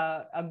makes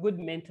a good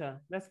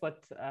mentor? That's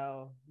what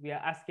we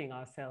are asking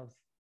ourselves.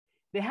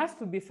 There has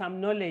to be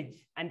some knowledge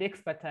and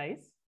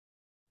expertise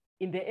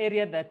in the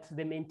area that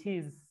the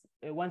mentee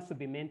wants to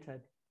be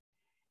mentored.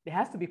 There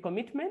has to be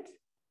commitment.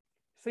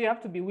 So you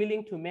have to be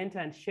willing to mentor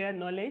and share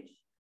knowledge,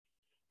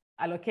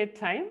 allocate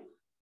time,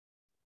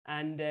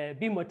 and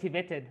be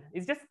motivated.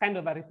 It's just kind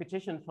of a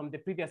repetition from the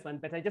previous one,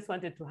 but I just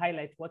wanted to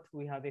highlight what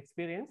we have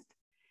experienced.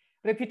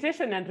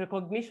 Reputation and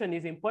recognition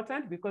is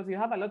important because you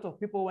have a lot of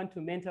people who want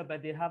to mentor,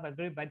 but they have a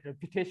very bad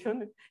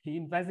reputation in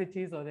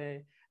universities or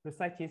the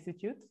research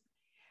institutes.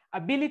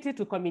 Ability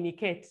to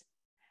communicate.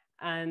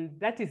 And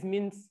that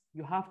means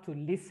you have to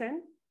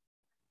listen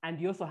And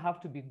you also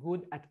have to be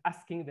good at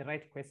asking the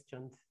right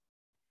questions.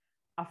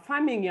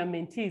 Affirming your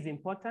mentee is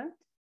important,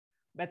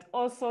 but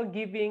also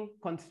giving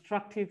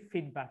constructive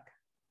feedback.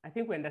 I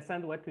think we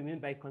understand what we mean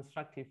by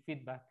constructive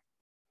feedback.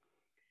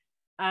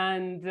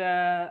 And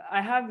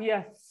I have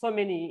here so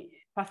many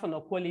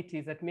personal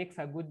qualities that makes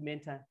a good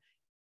mentor.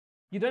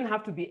 You don't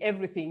have to be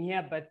everything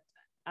here, but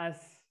as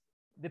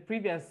the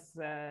previous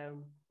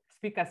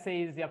speaker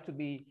says, you have to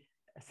be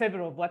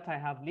several of what I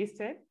have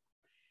listed.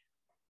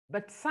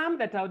 But some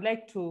that I would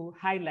like to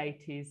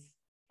highlight is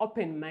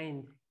open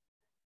mind,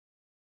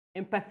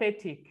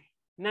 empathetic,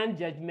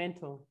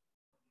 non-judgmental.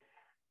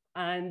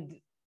 And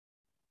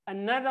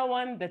another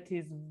one that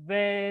is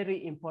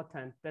very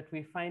important that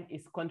we find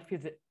is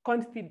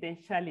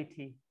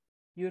confidentiality.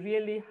 You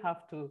really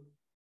have to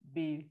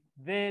be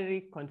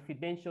very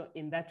confidential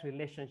in that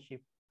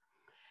relationship.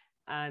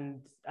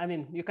 And I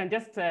mean, you can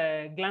just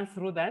glance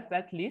through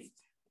that list,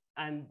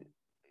 and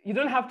you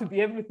don't have to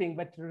be everything,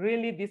 but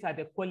really these are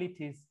the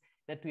qualities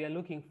that we are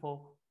looking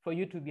for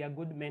you to be a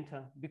good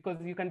mentor,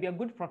 because you can be a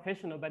good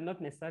professional, but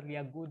not necessarily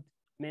a good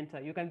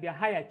mentor. You can be a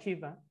high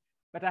achiever,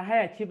 but a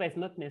high achiever is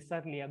not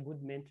necessarily a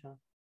good mentor.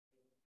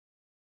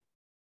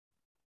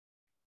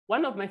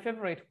 One of my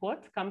favorite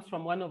quotes comes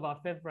from one of our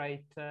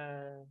favorite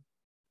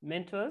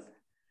mentors.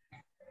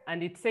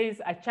 And it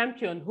says, a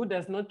champion who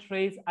does not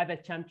raise other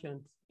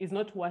champions is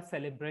not worth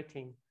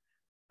celebrating.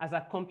 As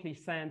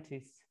accomplished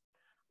scientists,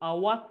 our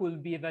work will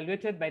be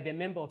evaluated by the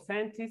number of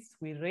scientists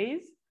we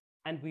raise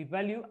and we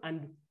value,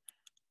 and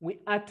we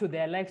add to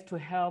their lives to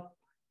help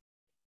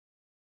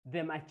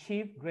them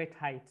achieve great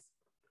heights.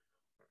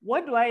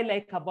 What do I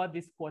like about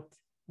this quote?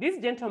 This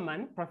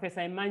gentleman, Professor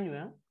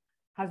Emmanuel,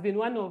 has been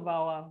one of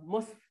our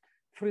most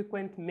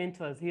frequent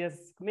mentors. He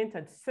has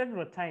mentored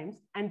several times,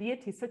 and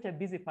yet he's such a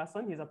busy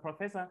person. He's a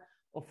professor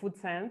of food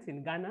science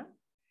in Ghana.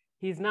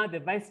 He's now the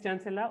vice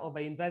chancellor of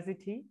a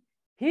university.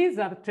 He's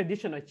a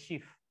traditional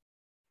chief,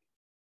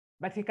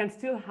 but he can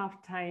still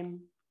have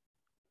time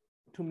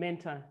to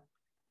mentor.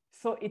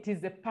 So it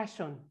is the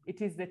passion,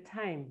 it is the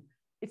time.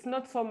 It's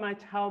not so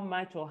much how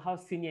much or how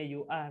senior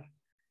you are.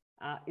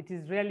 It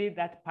is really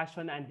that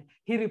passion, and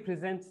he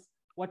represents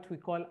what we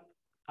call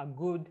a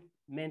good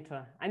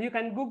mentor. And you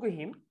can Google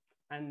him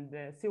and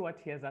see what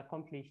he has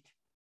accomplished.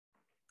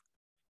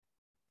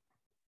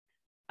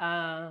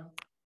 Some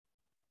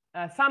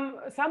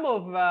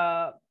of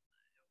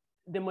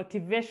the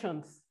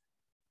motivations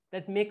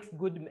that makes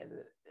good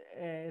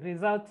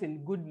results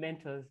in good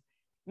mentors.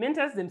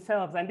 Mentors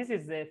themselves, and this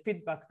is the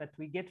feedback that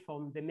we get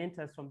from the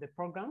mentors from the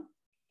program,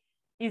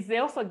 is they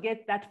also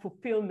get that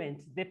fulfillment,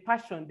 the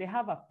passion. They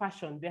have a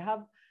passion,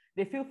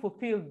 they feel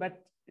fulfilled,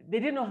 but they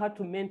didn't know how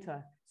to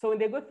mentor. So when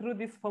they go through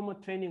this formal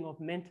training of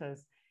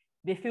mentors,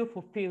 they feel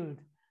fulfilled.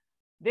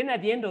 Then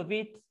at the end of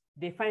it,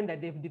 they find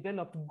that they've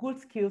developed good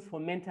skills for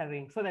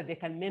mentoring so that they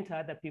can mentor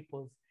other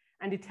people.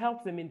 And it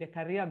helps them in their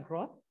career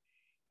growth,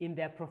 in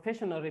their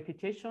professional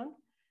reputation.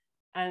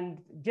 And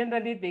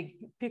generally they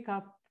pick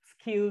up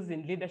skills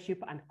in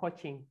leadership and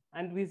coaching.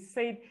 And we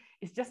said,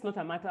 it's just not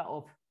a matter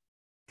of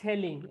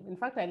telling. In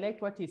fact, I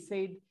liked what he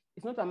said.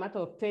 It's not a matter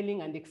of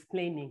telling and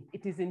explaining.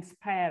 It is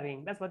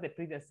inspiring. That's what the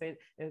previous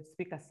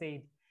speaker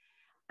said.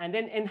 And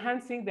then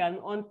enhancing their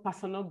own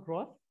personal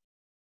growth,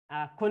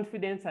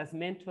 confidence as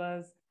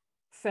mentors,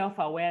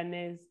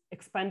 self-awareness,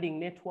 expanding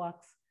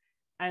networks.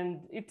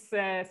 And it's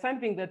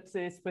something that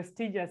is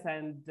prestigious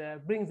and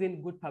brings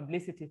in good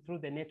publicity through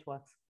the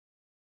networks.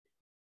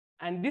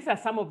 And these are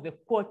some of the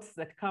quotes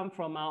that come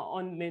from our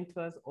own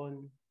mentors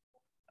on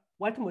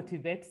what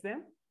motivates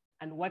them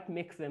and what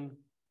makes them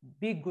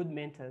be good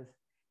mentors.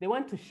 They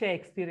want to share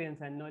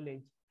experience and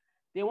knowledge.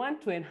 They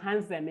want to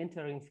enhance their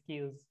mentoring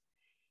skills.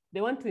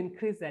 They want to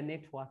increase their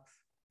networks.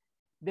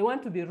 They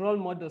want to be role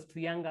models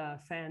to younger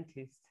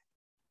scientists,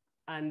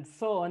 and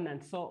so on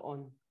and so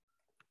on.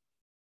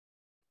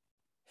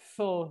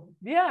 So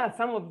there are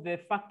some of the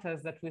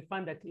factors that we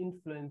found that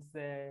influence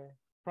the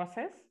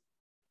process.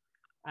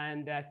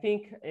 And I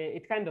think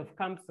it kind of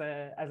comes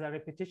as a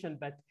repetition,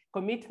 but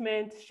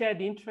commitment,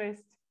 shared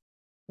interest.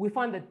 We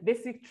found that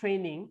basic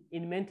training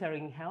in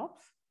mentoring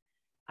helps,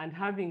 and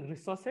having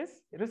resources.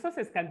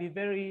 Resources can be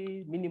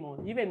very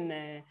minimal.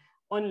 Even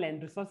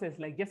online resources,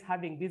 like just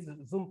having this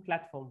Zoom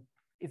platform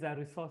is a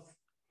resource.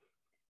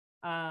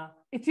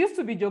 It used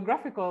to be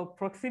geographical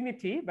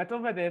proximity, but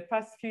over the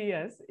past few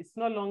years, it's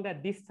no longer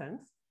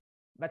distance,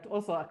 but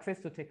also access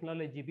to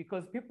technology,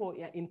 because people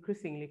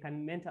increasingly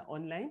can mentor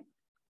online,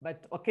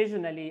 but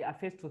occasionally a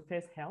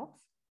face-to-face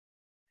helps.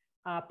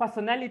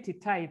 Personality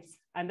types,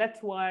 and that's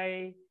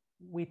why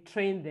we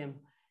train them.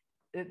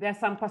 There are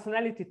some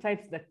personality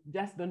types that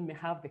just don't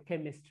have the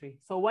chemistry.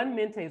 So one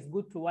mentor is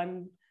good to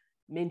one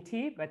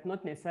mentee, but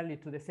not necessarily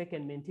to the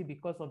second mentee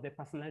because of the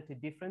personality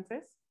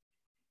differences.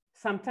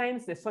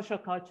 Sometimes the social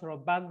cultural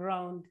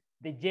background,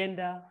 the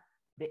gender,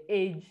 the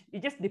age,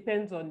 it just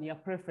depends on your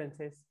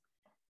preferences.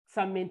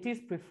 Some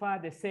mentees prefer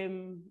the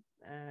same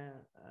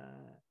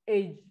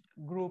age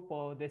group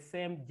or the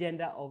same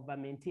gender of a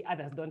mentee,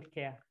 others don't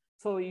care.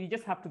 So you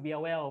just have to be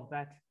aware of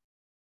that.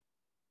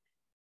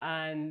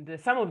 And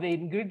some of the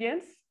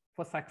ingredients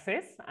for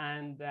success,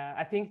 and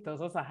I think it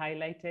was also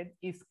highlighted,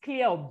 is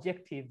clear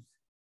objectives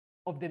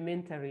of the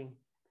mentoring.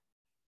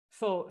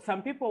 So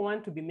some people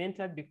want to be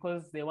mentored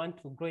because they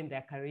want to grow in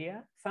their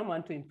career. Some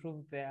want to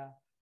improve their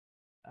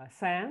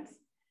science.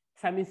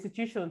 Some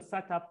institutions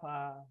set up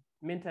a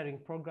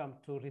mentoring program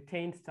to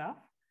retain staff.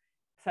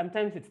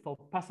 Sometimes it's for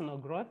personal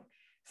growth.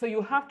 So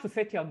you have to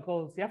set your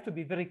goals. You have to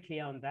be very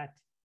clear on that.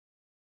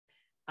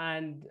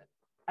 And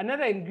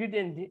another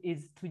ingredient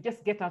is to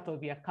just get out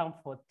of your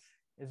comfort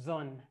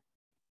zone.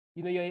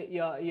 You know,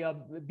 you're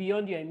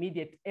beyond your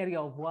immediate area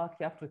of work.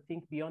 You have to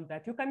think beyond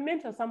that. You can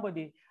mentor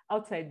somebody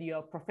outside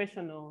your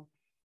professional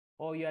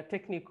or your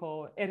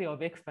technical area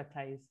of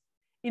expertise.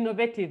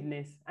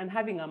 Innovativeness and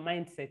having a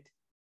mindset.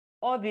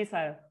 All these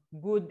are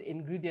good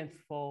ingredients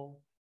for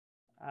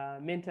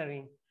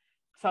mentoring.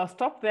 So I'll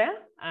stop there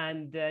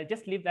and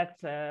just leave that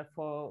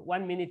for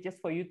 1 minute, just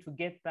for you to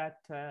get that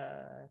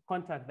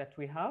contact that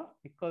we have,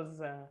 because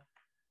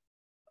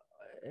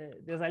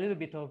there's a little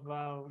bit of,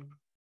 I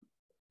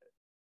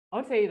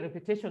won't say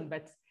repetition,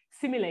 but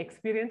similar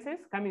experiences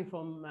coming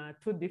from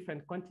 2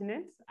 different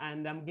continents.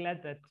 And I'm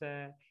glad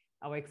that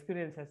our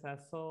experiences are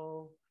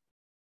so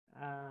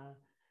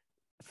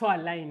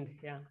aligned,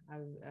 yeah,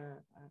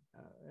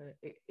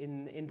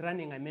 in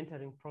running a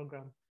mentoring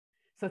program.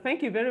 So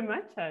thank you very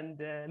much, and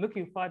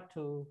looking forward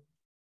to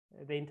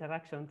the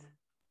interactions.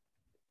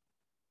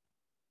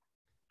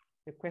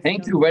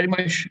 Thank you very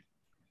much.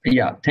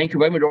 Yeah, thank you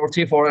very much,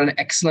 Dorothy, for an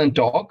excellent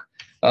talk.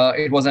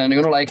 It was an,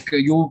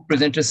 you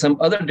presented some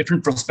other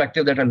different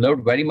perspective that I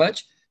loved very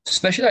much.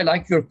 Especially, I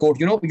like your quote,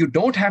 you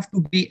don't have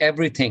to be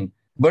everything,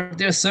 but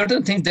there are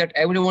certain things that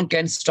everyone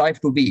can strive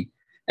to be.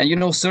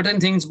 And, certain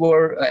things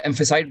were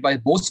emphasized by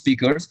both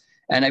speakers.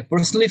 And I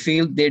personally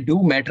feel they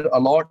do matter a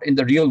lot in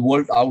the real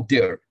world out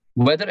there,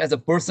 whether as a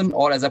person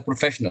or as a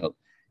professional.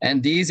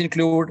 And these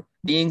include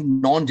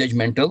being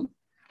non-judgmental,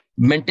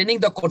 maintaining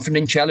the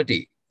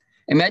confidentiality.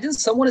 Imagine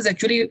someone is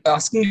actually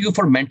asking you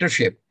for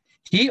mentorship.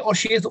 He or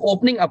she is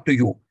opening up to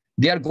you.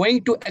 They are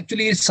going to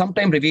actually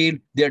sometime reveal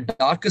their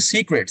darkest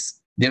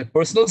secrets, their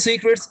personal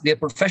secrets, their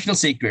professional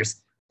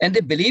secrets, and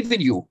they believe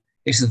in you.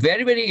 It's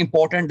very, very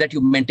important that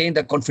you maintain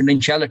the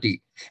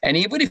confidentiality. And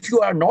even if you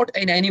are not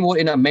anymore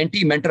in a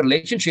mentee-mentor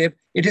relationship,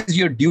 it is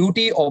your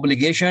duty,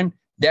 obligation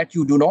that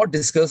you do not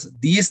discuss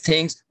these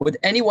things with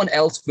anyone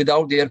else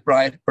without their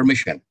prior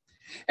permission.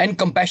 And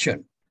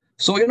compassion.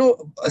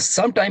 So,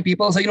 sometimes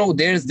people say,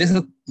 this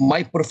is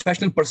my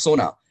professional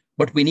persona,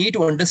 but we need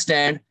to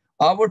understand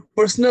our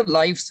personal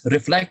lives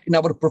reflect in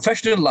our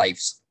professional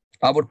lives.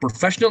 Our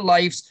professional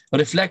lives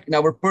reflect in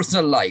our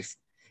personal life.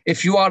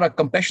 If you are a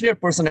compassionate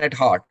person at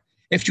heart,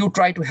 if you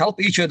try to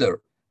help each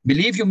other,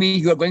 believe you me,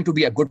 you are going to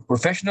be a good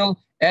professional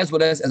as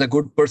well as a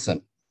good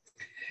person.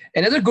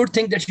 Another good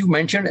thing that you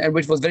mentioned, and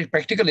which was very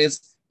practical, is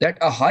that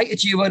a high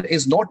achiever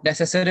is not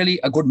necessarily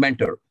a good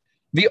mentor.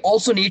 We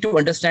also need to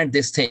understand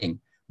this thing.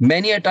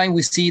 Many a time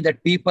we see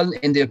that people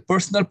in their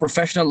personal,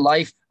 professional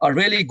life are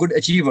really good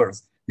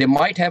achievers. They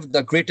might have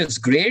the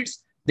greatest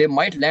grades, they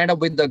might land up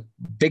with the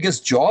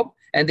biggest job,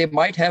 and they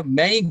might have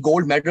many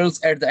gold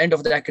medals at the end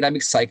of the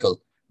academic cycle.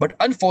 But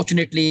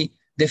unfortunately,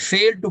 they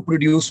fail to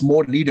produce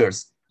more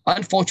leaders.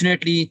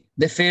 Unfortunately,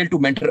 they fail to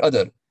mentor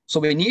others. So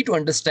we need to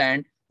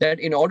understand that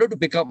in order to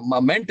become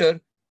a mentor,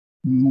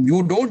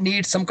 you don't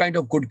need some kind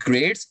of good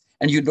grades,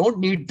 and you don't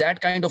need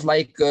that kind of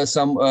like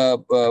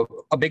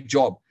a big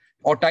job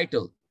or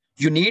title.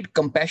 You need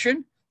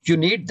compassion. You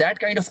need that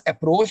kind of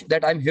approach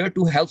that I'm here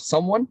to help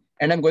someone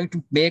and I'm going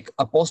to make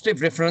a positive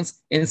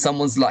difference in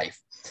someone's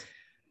life.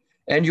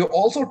 And you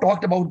also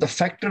talked about the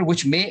factor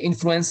which may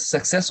influence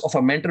success of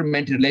a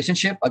mentor-mentee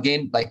relationship,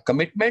 again, like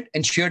commitment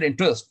and shared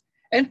interest.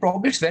 And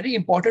probably it's very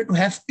important to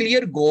have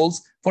clear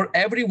goals for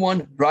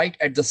everyone right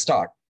at the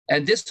start.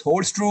 And this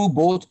holds true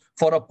both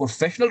for a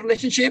professional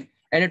relationship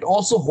and it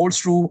also holds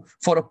true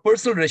for a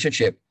personal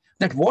relationship.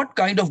 That what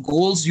kind of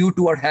goals you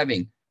two are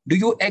having? Do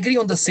you agree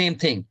on the same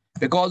thing?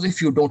 Because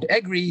if you don't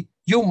agree,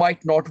 you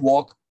might not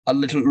walk a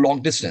little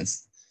long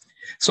distance.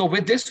 So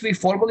with this, we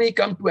formally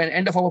come to an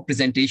end of our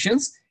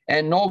presentations.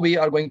 And now we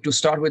are going to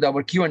start with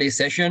our Q&A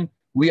session.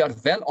 We are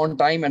well on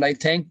time, and I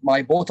thank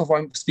both of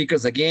our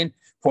speakers again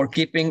for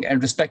keeping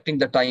and respecting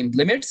the time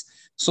limits.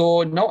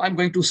 So now I'm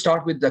going to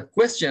start with the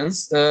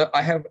questions.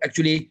 I have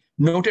actually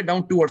noted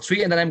down 2 or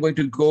 3, and then I'm going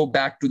to go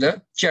back to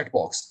the chat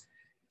box.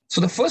 So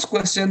the first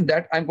question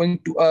that I'm going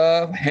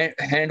to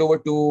hand over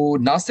to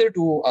Nasser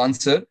to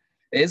answer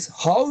is,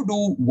 how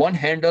do one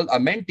handle a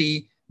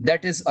mentee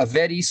that is a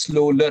very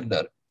slow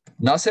learner?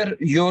 Nasser,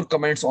 your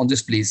comments on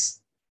this, please.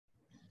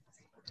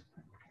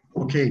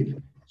 Okay,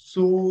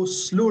 so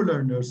slow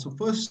learner. So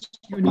first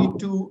you need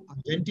to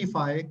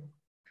identify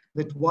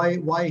that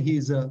why he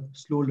is a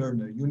slow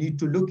learner. You need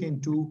to look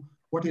into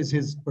what is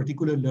his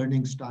particular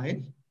learning style,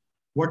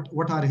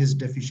 what are his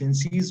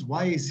deficiencies,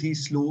 why is he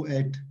slow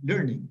at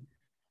learning.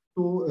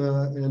 So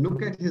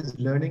look at his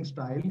learning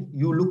style.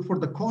 You look for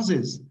the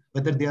causes,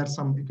 whether there are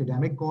some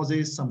academic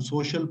causes, some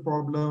social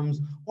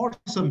problems, or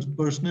some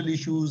personal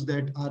issues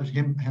that are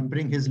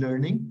hampering his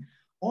learning.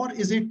 Or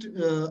is it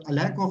a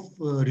lack of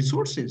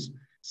resources?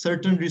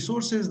 Certain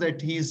resources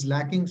that he is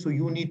lacking, so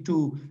you need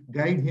to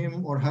guide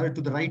him or her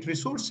to the right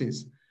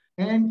resources.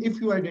 And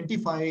if you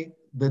identify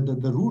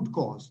the root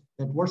cause,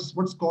 that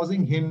what's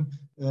causing him,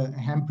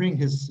 hampering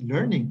his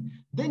learning,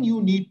 then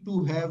you need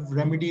to have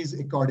remedies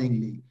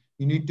accordingly.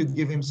 You need to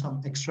give him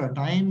some extra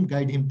time,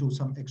 guide him to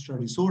some extra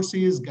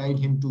resources, guide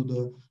him to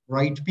the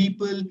right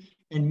people,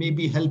 and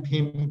maybe help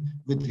him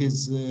with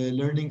his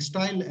learning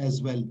style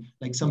as well.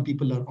 Like some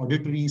people are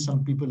auditory,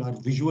 some people are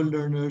visual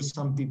learners,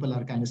 some people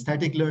are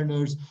kinesthetic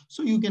learners.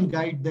 So you can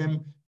guide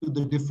them to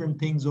the different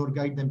things or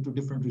guide them to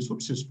different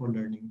resources for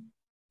learning.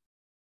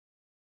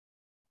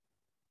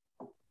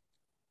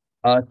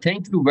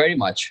 Thank you very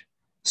much.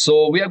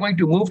 So we are going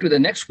to move to the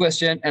next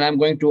question, and I'm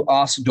going to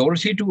ask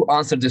Dorothy to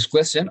answer this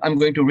question. I'm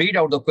going to read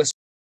out the question.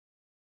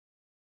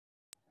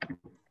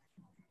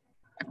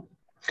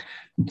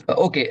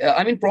 Okay,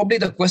 I mean, probably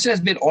the question has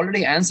been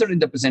already answered in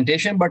the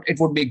presentation, but it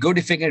would be good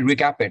if we can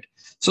recap it.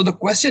 So the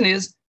question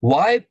is,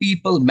 why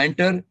people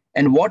mentor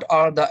and what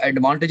are the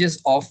advantages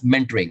of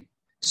mentoring?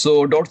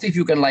 So Dorothy, if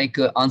you can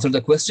answer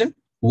the question,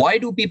 why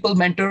do people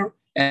mentor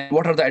and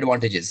what are the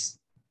advantages?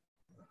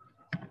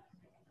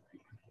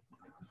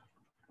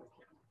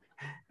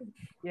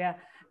 Yeah,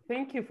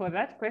 thank you for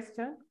that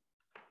question.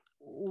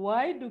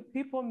 Why do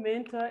people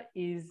mentor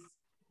is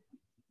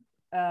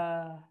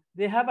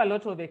they have a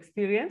lot of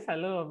experience. A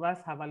lot of us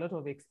have a lot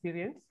of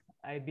experience,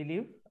 I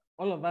believe.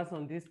 All of us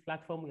on this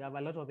platform, we have a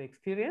lot of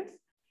experience.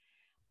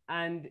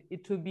 And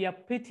it would be a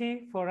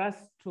pity for us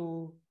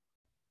to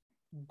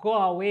go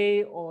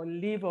away or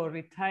leave or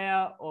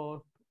retire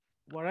or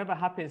whatever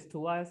happens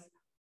to us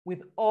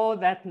with all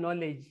that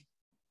knowledge,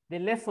 the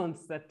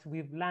lessons that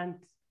we've learned,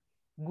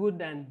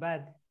 good and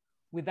bad,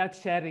 without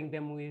sharing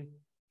them with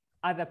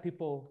other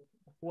people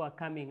who are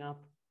coming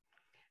up.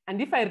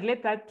 And if I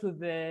relate that to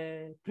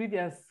the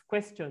previous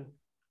question,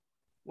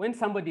 when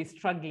somebody is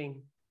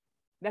struggling,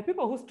 there are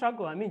people who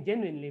struggle, I mean,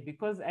 genuinely,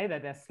 because either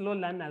they're slow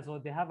learners or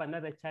they have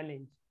another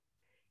challenge.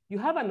 You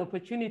have an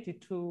opportunity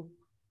to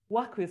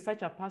work with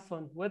such a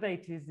person, whether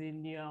it is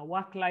in your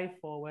work life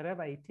or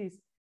wherever it is,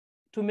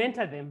 to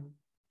mentor them,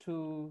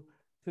 to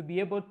be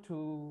able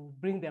to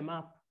bring them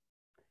up.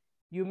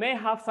 You may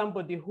have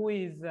somebody who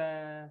is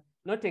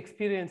not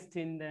experienced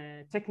in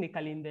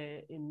technically in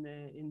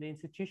the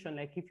institution,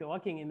 like if you're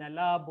working in a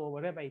lab or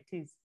wherever it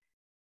is,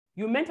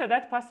 you mentor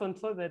that person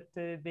so that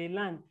they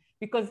learn.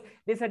 Because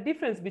there's a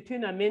difference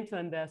between a mentor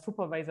and a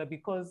supervisor,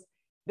 because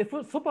the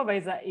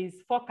supervisor is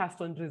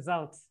focused on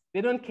results.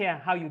 They don't care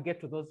how you get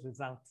to those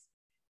results.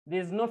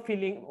 There's no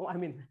feeling, I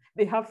mean,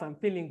 they have some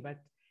feeling, but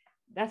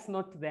that's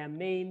not their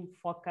main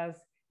focus.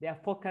 Their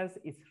focus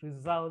is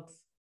results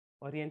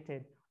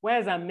oriented.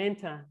 Whereas a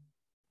mentor,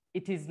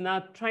 it is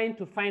not trying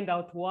to find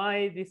out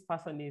why this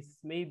person is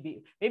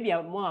maybe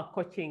a more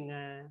coaching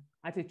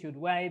attitude,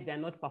 why they're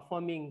not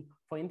performing,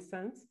 for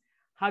instance.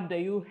 How do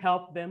you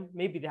help them?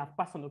 Maybe they have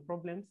personal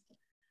problems,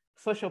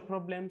 social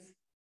problems.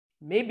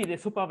 Maybe the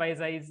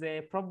supervisor is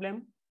a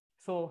problem.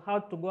 So how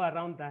to go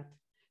around that?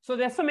 So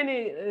there's so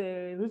many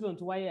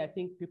reasons why I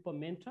think people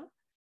mentor.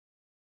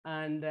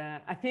 And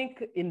I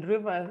think in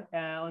River,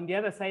 on the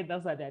other side,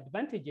 those are the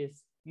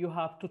advantages. You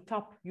have to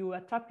tap, you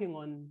are tapping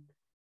on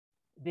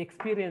the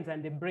experience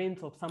and the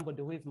brains of somebody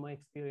who is more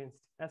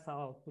experienced. That's how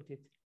I'll put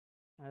it,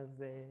 as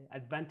the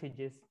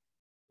advantages.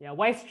 Yeah,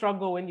 why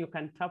struggle when you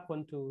can tap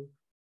onto,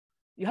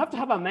 you have to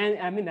have a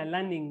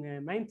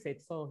learning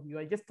mindset. So you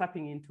are just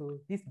tapping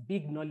into this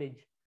big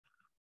knowledge.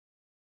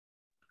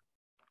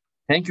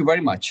 Thank you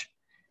very much.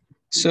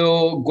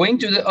 So going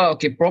to the,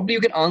 okay, probably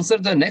you can answer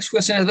the next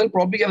question as well.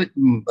 Probably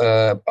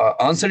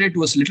answered it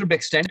to a little bit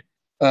extent.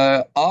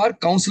 Are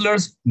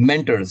counselors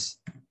mentors?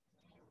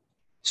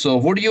 So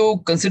would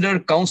you consider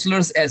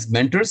counselors as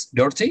mentors,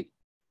 Dorothy?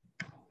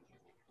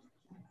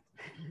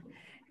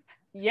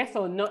 Yes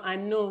or no,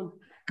 and no.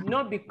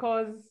 No,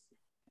 because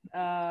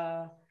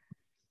a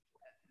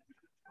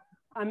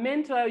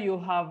mentor, you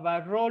have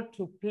a role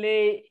to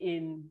play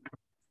in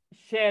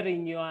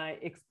sharing your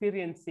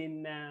experience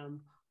in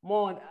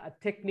more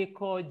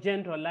technical,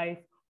 general life.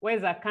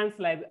 Whereas a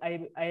counselor,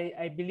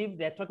 I believe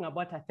they're talking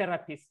about a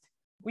therapist,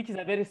 which is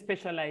a very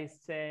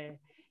specialized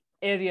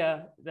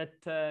area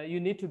that you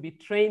need to be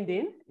trained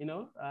in,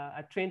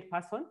 a trained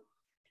person.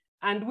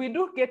 And we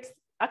do get,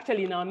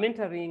 actually in our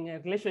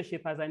mentoring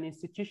relationship as an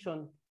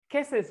institution,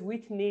 cases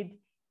which need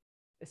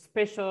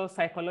special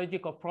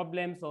psychological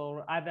problems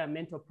or other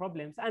mental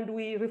problems. And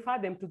we refer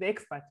them to the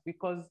expert,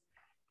 because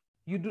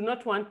you do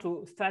not want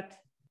to start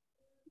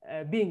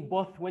being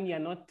both when you're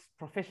not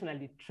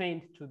professionally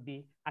trained to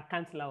be a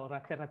counselor or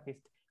a therapist,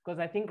 because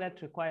I think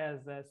that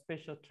requires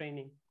special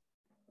training.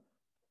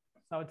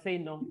 So I would say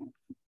no.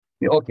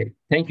 Okay,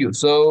 thank you.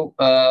 So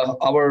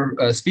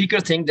our speaker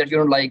think that,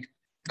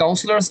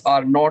 counselors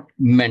are not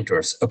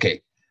mentors.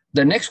 Okay.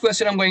 The next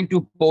question I'm going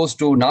to pose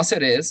to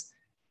Nasser is,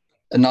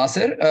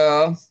 Nasser,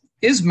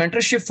 is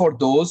mentorship for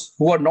those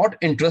who are not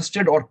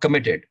interested or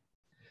committed?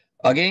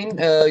 Again,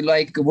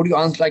 would you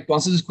like to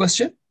answer this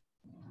question?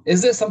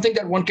 Is there something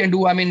that one can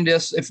do? I mean,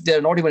 just if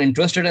they're not even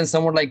interested and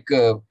someone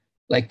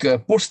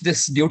puts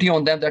this duty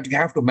on them that you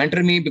have to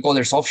mentor me because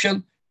it's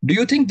optional, do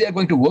you think they're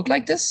going to work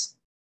like this?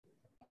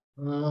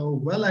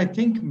 Well, I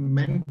think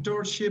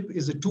mentorship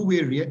is a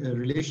two-way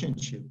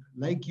relationship.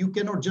 Like you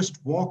cannot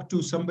just walk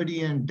to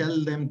somebody and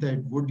tell them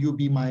that, would you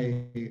be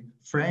my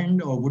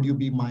friend, or would you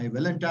be my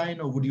Valentine,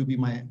 or would you be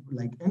my,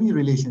 like any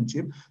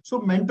relationship. So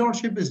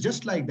mentorship is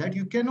just like that.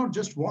 You cannot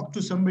just walk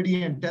to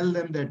somebody and tell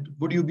them that,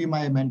 would you be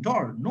my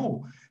mentor?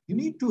 No, you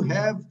need to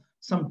have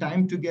some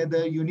time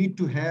together. You need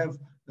to have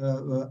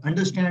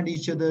understand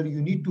each other.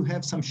 You need to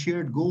have some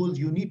shared goals.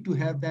 You need to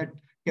have that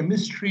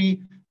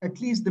chemistry, at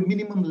least the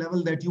minimum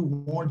level that you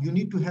want. You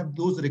need to have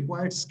those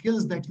required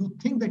skills that you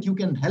think that you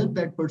can help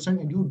that person,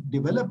 and you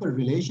develop a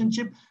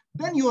relationship,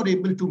 then you are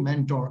able to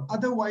mentor.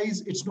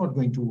 Otherwise, it's not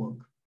going to work.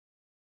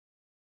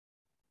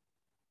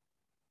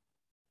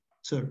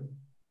 Sir.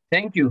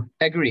 Thank you.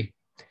 Agree.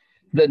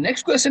 The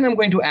next question I'm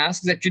going to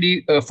ask is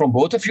actually from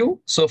both of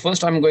you. So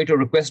first, I'm going to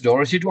request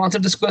Dorothy to answer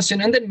this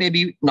question, and then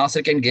maybe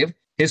Nasir can give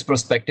his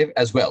perspective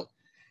as well.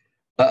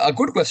 A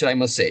good question, I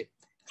must say.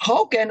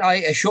 How can I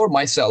assure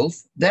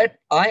myself that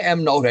I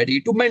am now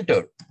ready to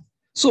mentor?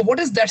 So what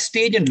is that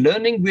stage in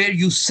learning where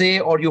you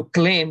say or you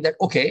claim that,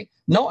 okay,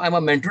 now I'm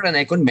a mentor and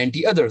I can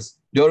mentee others?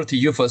 Dorothy,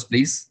 you first,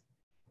 please.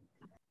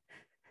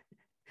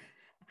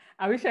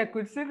 I wish I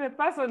could see the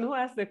person who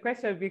asked the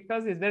question,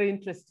 because it's very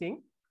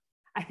interesting.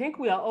 I think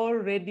we are all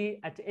ready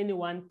at any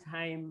one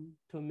time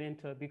to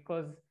mentor,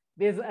 because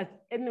there's at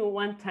any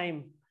one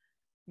time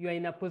you are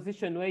in a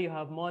position where you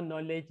have more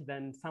knowledge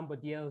than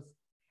somebody else.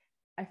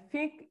 I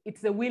think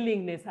it's a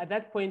willingness at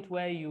that point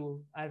where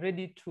you are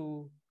ready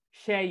to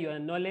share your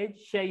knowledge,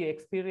 share your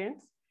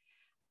experience,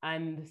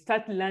 and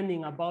start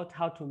learning about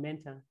how to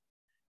mentor.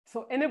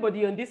 So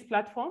anybody on this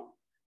platform,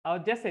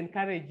 I'll just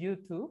encourage you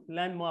to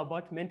learn more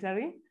about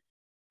mentoring.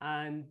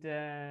 And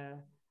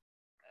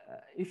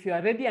if you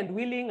are ready and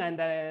willing and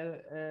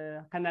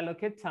can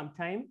allocate some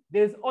time,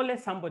 there's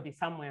always somebody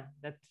somewhere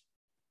that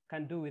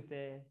can do with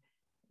the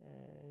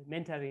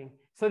mentoring.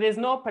 So there's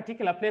no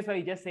particular place where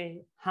you just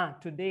say,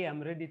 today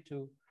I'm ready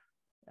to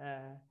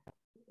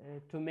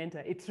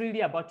mentor. It's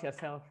really about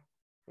yourself.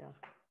 Yeah.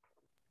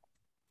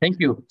 Thank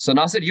you. So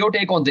Nasir, your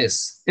take on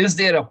this. Is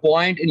there a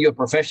point in your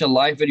professional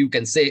life where you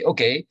can say,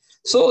 okay,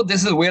 so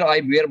this is where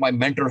I wear my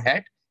mentor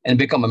hat and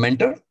become a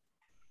mentor?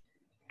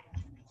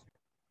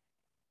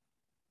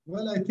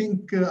 Well, I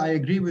think I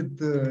agree with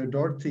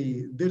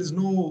Dorothy. There is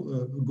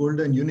no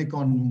golden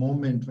unicorn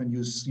moment when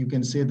you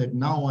can say that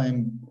now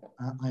I'm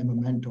a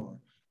mentor.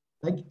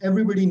 Like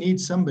everybody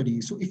needs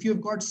somebody. So if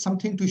you've got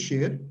something to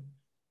share,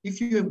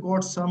 if you have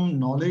got some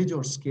knowledge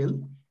or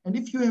skill, and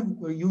if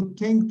you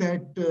think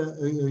that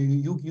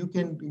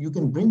you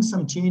can bring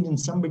some change in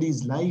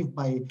somebody's life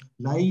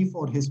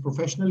or his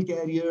professional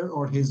career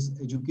or his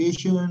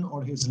education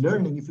or his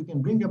learning, if you can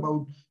bring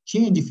about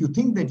change, if you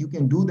think that you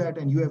can do that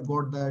and you have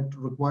got that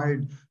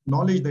required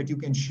knowledge that you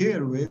can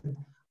share with,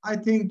 I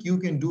think you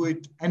can do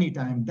it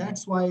anytime.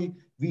 That's why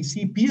we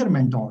see peer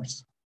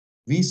mentors.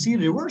 We see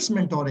reverse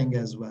mentoring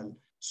as well.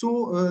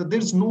 So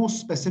there's no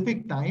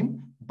specific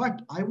time,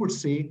 but I would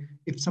say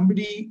if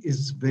somebody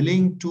is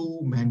willing to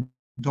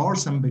mentor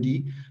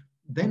somebody,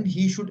 then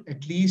he should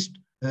at least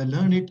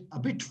learn it a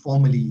bit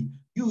formally.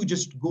 You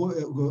just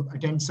go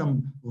attend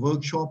some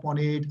workshop on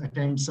it,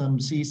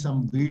 see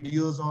some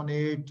videos on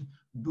it,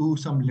 do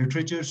some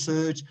literature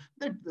search,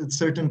 that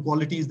certain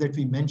qualities that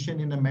we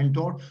mention in a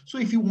mentor. So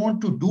if you want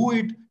to do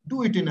it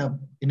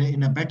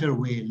in a better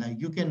way. Like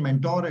you can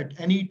mentor at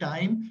any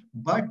time,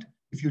 but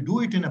if you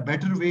do it in a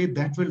better way,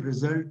 that will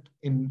result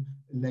in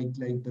like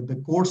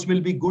the course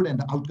will be good and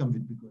the outcome will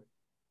be good.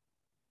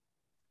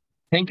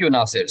 Thank you,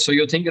 Nasir. So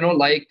you think,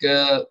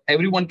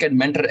 everyone can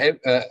mentor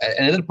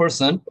another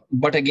person,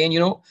 but again,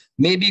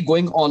 maybe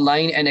going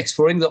online and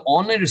exploring the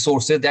online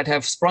resources that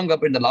have sprung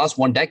up in the last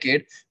 1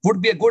 decade would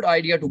be a good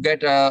idea to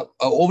get an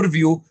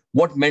overview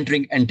what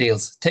mentoring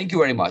entails. Thank you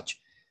very much.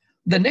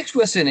 The next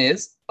question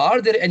is,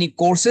 are there any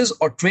courses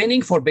or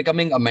training for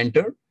becoming a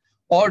mentor,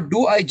 or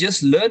do I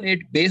just learn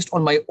it based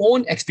on my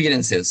own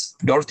experiences?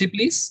 Dorothy,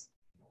 please.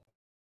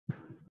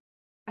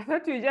 I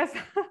thought you just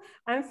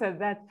answered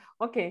that.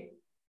 Okay.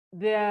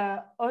 There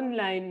are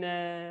online,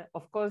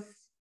 of course,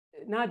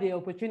 now the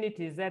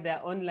opportunities that there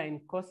are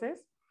online courses,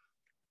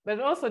 but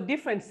also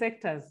different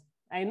sectors.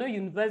 I know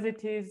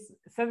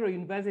several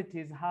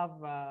universities have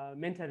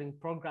mentoring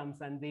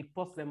programs and they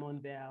post them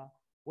on their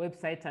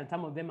websites, and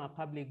some of them are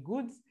public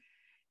goods.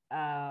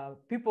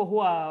 People who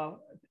are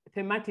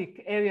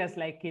thematic areas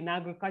like in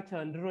agriculture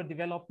and rural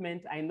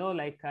development, I know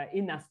like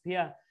in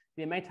Aspire,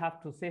 they might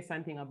have to say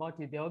something about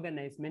it. They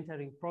organize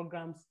mentoring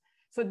programs.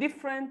 So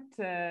different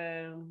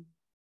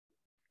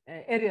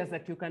areas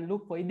that you can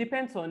look for. It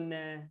depends on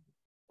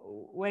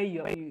where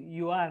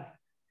you are.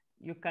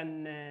 You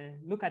can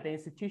look at the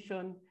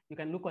institution, you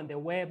can look on the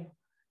web,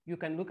 you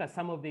can look at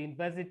some of the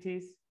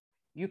universities.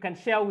 You can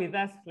share with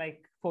us,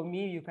 like for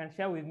me, you can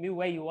share with me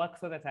where you work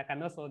so that I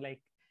can also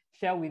like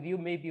share with you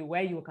maybe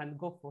where you can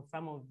go for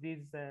some of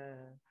these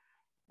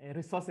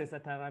resources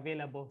that are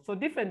available. So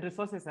different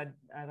resources are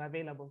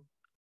available.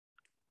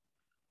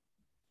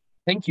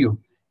 Thank you.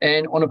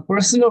 And on a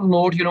personal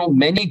note,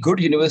 many good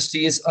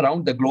universities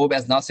around the globe,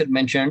 as Nasir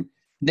mentioned,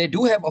 they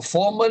do have a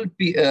formal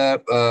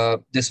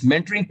this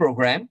mentoring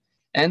program,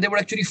 and they would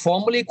actually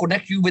formally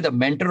connect you with a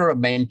mentor or a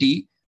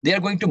mentee. They are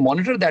going to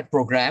monitor that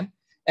program.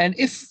 And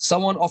if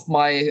someone of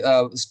my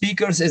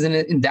speakers is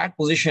in that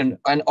position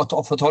and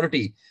of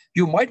authority,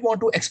 you might want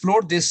to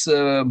explore this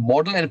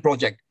model and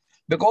project.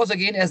 Because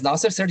again, as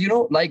Nasir said,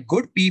 like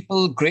good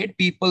people, great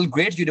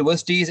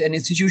universities and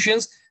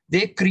institutions,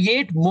 they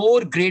create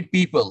more great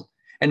people.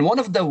 And one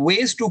of the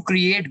ways to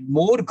create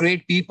more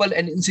great people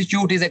and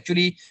institute is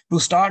actually to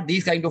start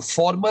these kind of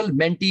formal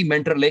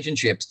mentee-mentor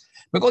relationships.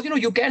 Because,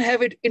 you can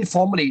have it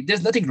informally.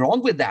 There's nothing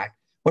wrong with that.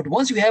 But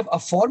once you have a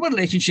formal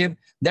relationship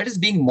that is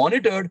being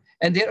monitored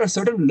and there are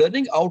certain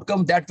learning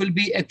outcomes that will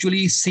be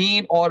actually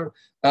seen or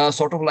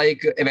sort of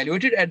like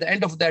evaluated at the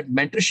end of that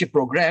mentorship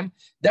program,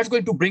 that's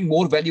going to bring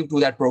more value to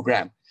that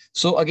program.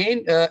 So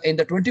again, in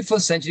the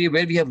 21st century,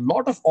 where we have a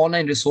lot of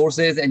online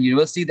resources and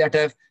universities that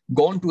have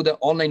gone to the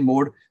online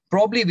mode,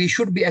 probably we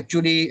should be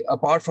actually,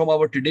 apart from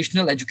our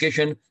traditional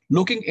education,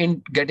 looking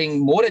in getting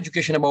more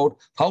education about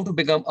how to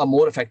become a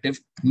more effective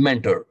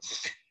mentor.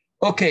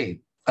 Okay,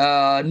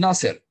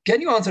 Nasir,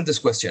 can you answer this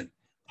question?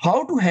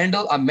 How to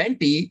handle a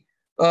mentee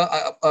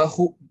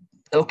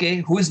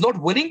who is not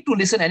willing to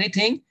listen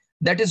anything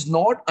that is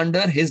not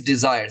under his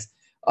desires?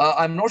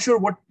 I'm not sure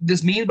what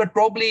this means, but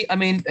probably,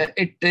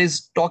 it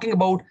is talking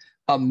about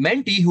a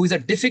mentee who is a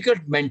difficult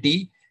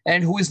mentee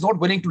and who is not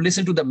willing to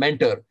listen to the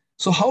mentor.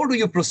 So how do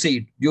you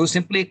proceed? You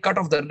simply cut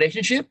off the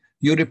relationship,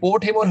 you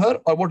report him or her,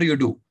 or what do you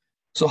do?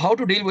 So how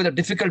to deal with a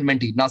difficult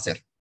mentee, Nasir?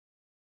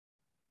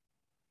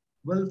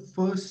 Well,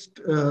 first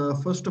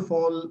of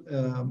all,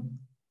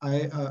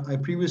 I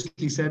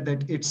previously said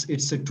that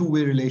it's a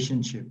two-way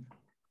relationship.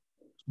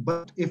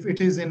 But if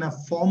it is in a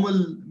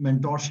formal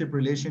mentorship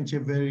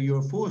relationship where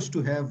you're forced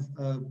to have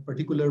a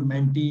particular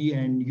mentee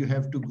and you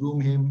have to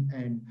groom him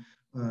and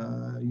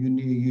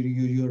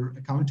you're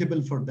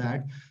accountable for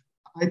that,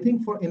 I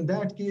think in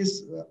that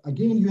case,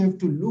 again, you have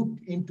to look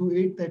into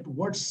it that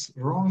what's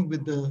wrong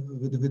with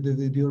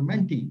your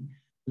mentee.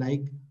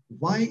 Like,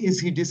 why is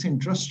he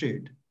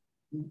disinterested?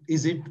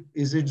 Is it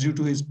due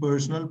to his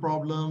personal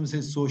problems,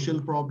 his social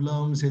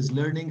problems, his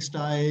learning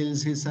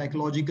styles, his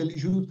psychological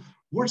issues?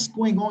 What's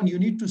going on? You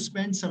need to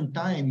spend some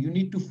time. You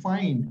need to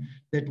find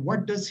that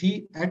what does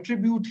he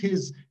attribute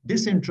his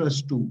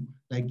disinterest to?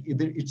 Like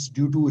either it's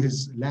due to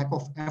his lack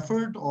of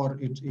effort, or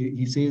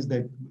he says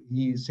that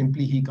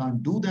he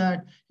can't do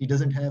that. He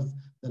doesn't have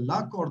the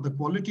luck or the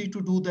quality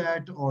to do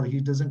that, or he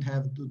doesn't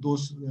have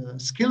those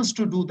skills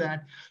to do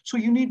that. So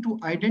you need to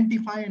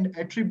identify and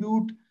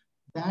attribute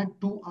that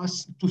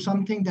to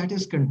something that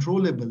is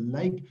controllable.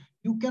 Like,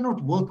 you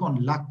cannot work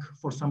on luck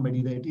for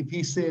somebody, that if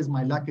he says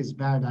my luck is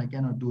bad, I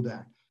cannot do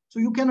that. So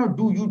you can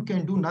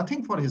do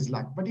nothing for his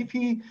luck. But if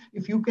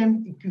you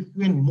can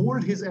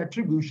mold his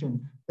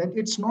attribution that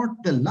it's not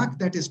the luck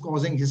that is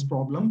causing his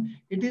problem,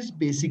 it is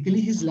basically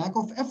his lack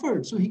of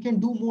effort. So he can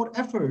do more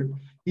effort.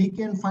 He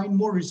can find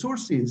more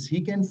resources.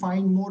 He can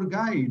find more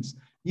guides.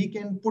 He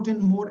can put in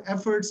more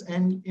efforts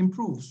and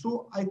improve.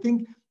 So I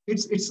think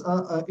it's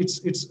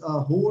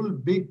a whole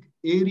big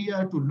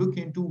area to look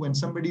into when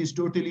somebody is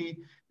totally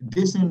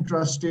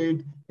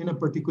disinterested in a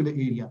particular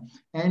area.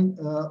 And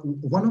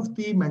one of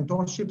the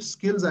mentorship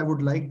skills I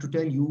would like to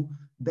tell you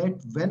that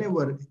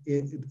whenever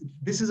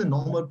this is a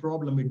normal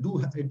problem,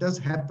 it does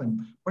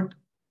happen, but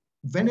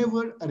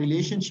whenever a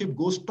relationship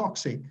goes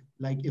toxic,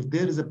 like if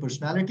there is a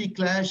personality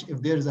clash,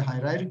 if there is a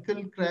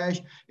hierarchical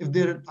clash, if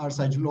there are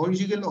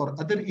psychological or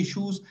other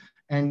issues,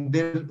 and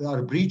there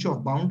are breach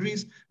of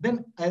boundaries,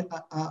 then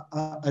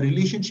a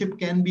relationship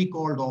can be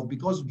called off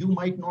because you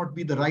might not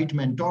be the right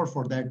mentor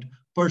for that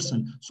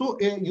person. So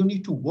you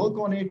need to work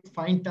on it,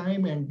 find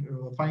time and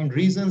find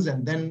reasons,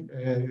 and then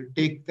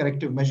take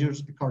corrective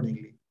measures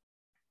accordingly.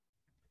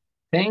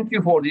 Thank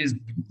you for these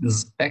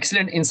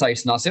excellent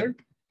insights, Nasir.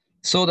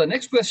 So the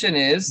next question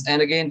is,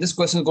 and again, this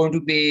question is going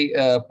to be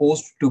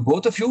posed to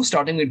both of you,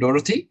 starting with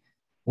Dorothy.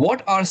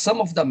 What are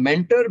some of the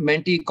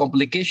mentor-mentee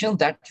complications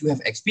that you have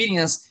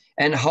experienced,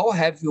 and how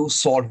have you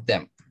solved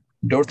them?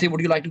 Dorothy, would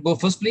you like to go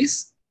first,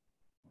 please?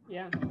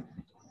 Yeah.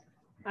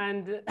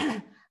 And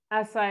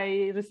as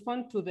I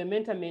respond to the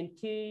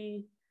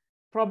mentor-mentee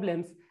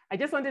problems, I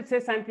just wanted to say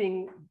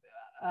something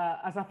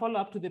as a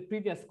follow-up to the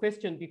previous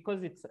question,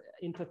 because it's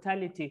in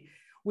totality.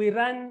 We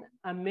run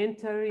a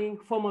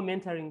formal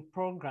mentoring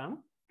program,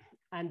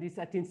 and it's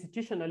at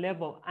institutional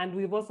level. And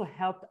we've also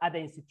helped other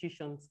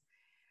institutions.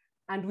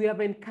 And we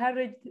have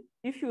encouraged,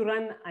 if you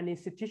run an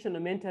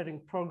institutional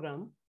mentoring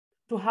program,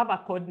 to have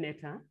a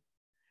coordinator.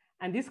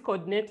 And this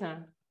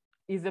coordinator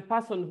is a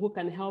person who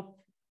can help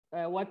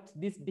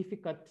this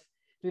difficult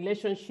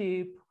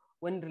relationship,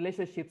 when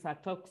relationships are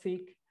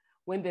toxic,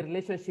 when the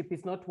relationship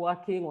is not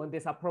working or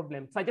there's a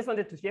problem. So I just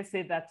wanted to just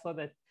say that, so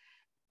that,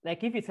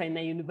 like, if it's in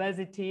a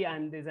university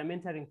and there's a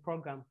mentoring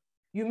program,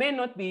 you may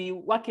not be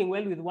working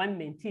well with one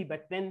mentee,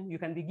 but then you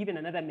can be given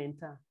another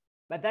mentor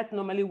but that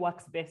normally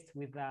works best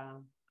with a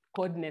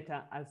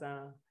coordinator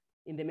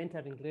in the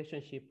mentoring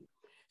relationship.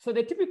 So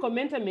the typical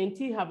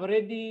mentor-mentee have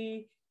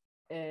already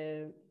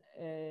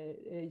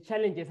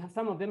challenges.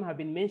 Some of them have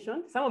been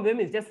mentioned. Some of them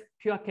is just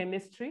pure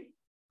chemistry.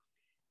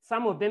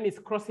 Some of them is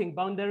crossing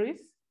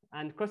boundaries,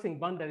 and crossing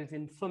boundaries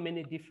in so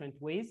many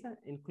different ways,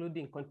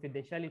 including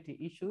confidentiality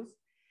issues.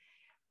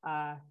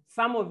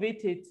 Some of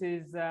it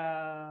is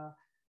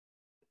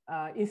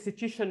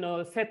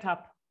institutional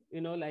setup,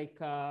 like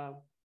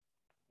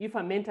if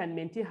a mentor and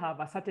mentee have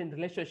a certain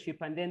relationship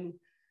and then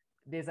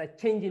there's a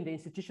change in the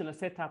institutional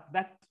setup,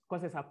 that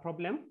causes a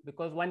problem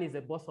because one is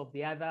the boss of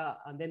the other,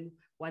 and then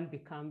one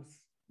becomes,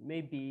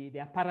 maybe they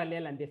are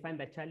parallel and they find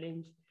a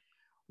challenge.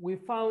 We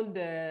found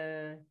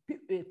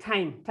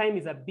time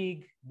is a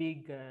big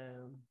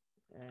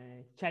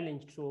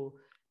challenge to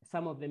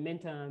some of the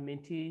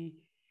mentor-mentee.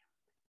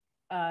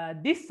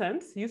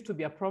 Distance used to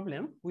be a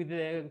problem.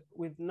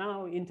 With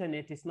now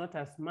internet, it's not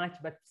as much,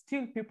 but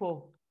still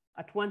people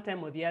at one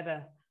time or the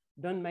other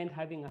don't mind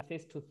having a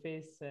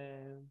face-to-face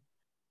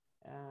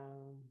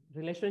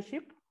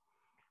relationship.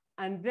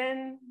 And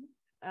then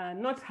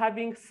not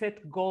having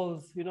set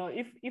goals.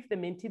 If the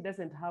mentee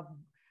doesn't have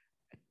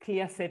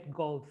clear set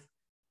goals,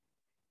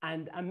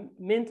 and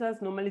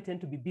mentors normally tend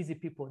to be busy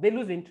people, they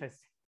lose interest.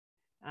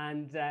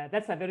 And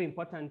that's a very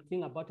important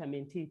thing about a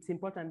mentee. It's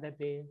important that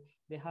they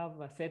have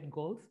set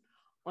goals.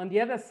 On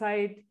the other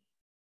side,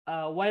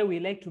 while we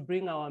like to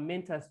bring our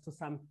mentors to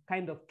some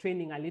kind of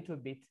training a little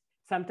bit,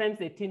 sometimes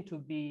they tend to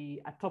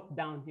be a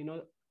top-down.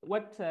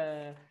 What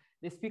the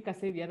speaker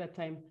said the other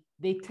time,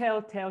 they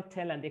tell,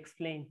 and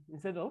explain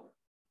instead of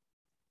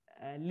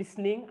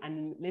listening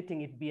and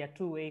letting it be a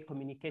two-way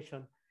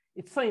communication.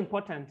 It's so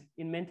important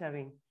in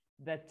mentoring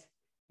that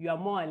you are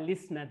more a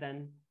listener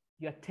than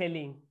you're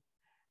telling.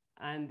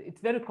 And it's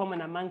very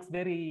common amongst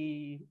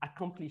very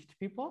accomplished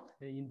people,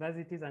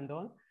 universities and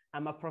all.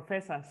 I'm a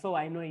professor, so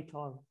I know it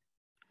all.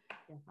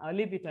 Yeah, I'll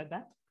leave it at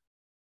that.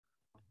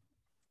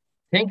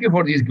 Thank you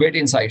for these great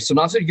insights. So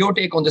Nasir, your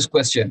take on this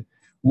question.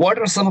 What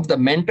are some of the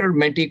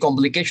mentor-mentee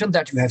complications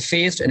that you have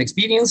faced and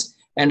experienced,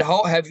 and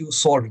how have you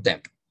solved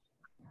them?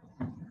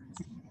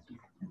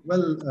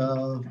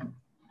 Well,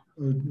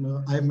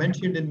 I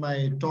mentioned in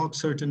my talk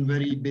certain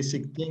very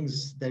basic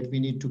things that we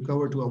need to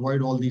cover to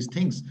avoid all these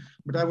things.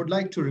 But I would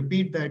like to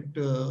repeat that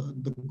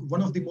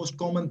one of the most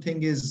common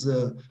thing is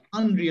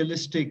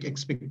unrealistic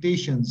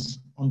expectations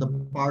on the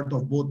part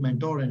of both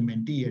mentor and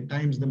mentee. At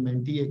times, the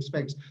mentee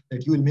expects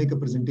that you will make a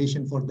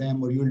presentation for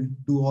them, or you'll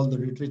do all the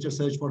literature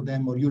search for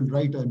them, or you'll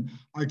write an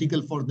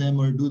article for them,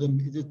 or do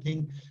the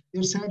thing.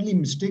 They're sadly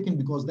mistaken,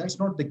 because that's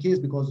not the case,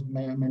 because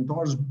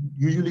mentors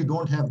usually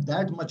don't have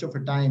that much of a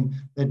time.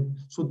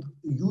 So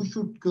you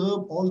should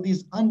curb all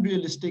these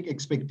unrealistic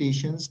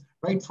expectations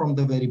right from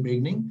the very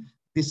beginning.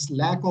 This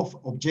lack of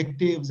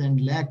objectives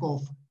and lack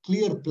of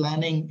clear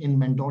planning in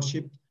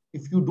mentorship,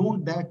 if you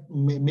don't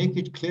make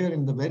it clear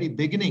in the very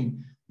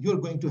beginning, you're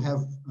going to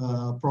have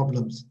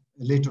problems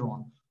later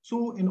on.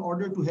 So in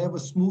order to have a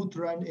smooth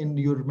run in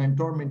your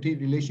mentor-mentee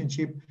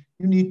relationship,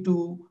 you need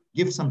to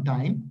give some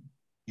time.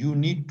 You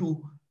need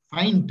to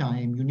find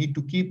time. You need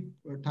to keep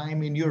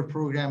time in your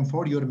program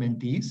for your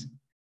mentees,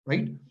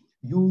 right?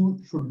 You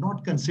should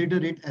not consider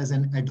it as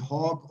an ad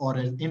hoc or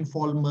an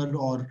informal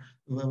or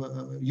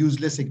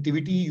useless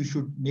activity. You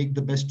should make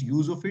the best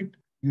use of it.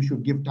 You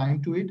should give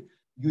time to it.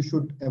 You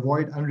should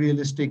avoid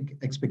unrealistic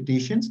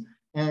expectations.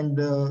 And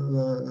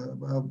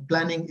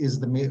planning is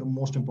the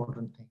most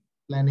important thing.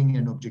 Planning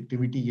and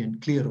objectivity and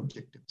clear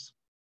objectives.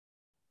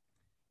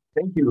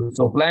 Thank you.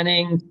 So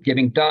planning,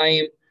 giving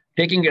time,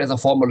 taking it as a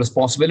formal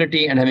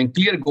responsibility, and having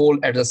clear goal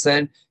at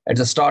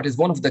the start is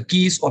one of the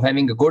keys of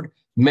having a good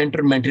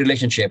mentor-mentee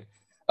relationship.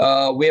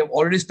 We have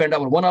already spent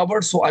our 1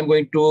 hour, so I'm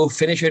going to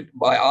finish it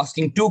by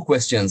asking 2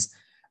 questions.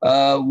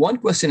 One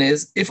question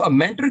is, if a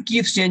mentor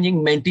keeps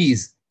changing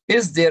mentees,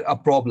 is there a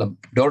problem?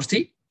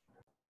 Dorothy?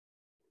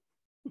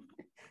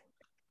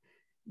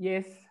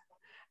 Yes,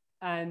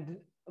 and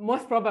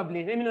most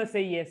probably, let me not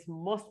say yes,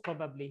 most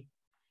probably.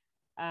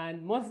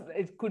 And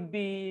it could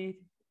be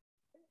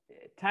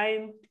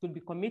time, it could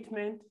be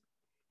commitment,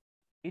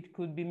 it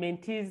could be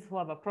mentees who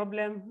have a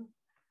problem,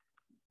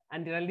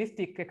 and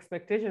realistic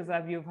expectations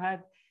that you've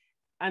had.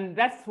 And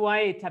that's why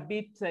it's a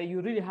bit,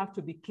 you really have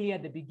to be clear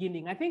at the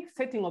beginning. I think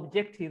setting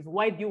objectives,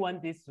 why do you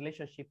want this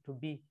relationship to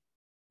be,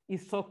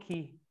 is so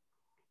key.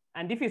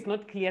 And if it's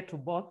not clear to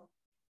both,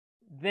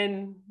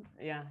 then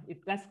yeah,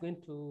 that's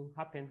going to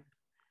happen.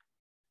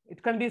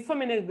 It can be so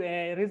many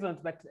reasons,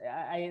 but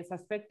I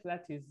suspect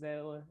that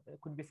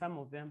could be some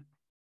of them.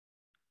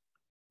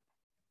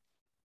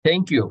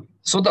 Thank you.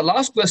 So the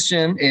last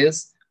question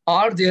is,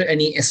 are there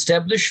any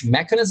established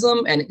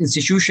mechanism and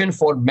institution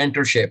for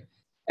mentorship?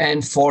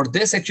 And for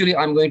this, actually,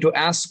 I'm going to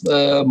ask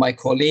my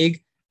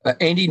colleague,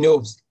 Andy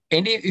Nobes.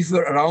 Andy, if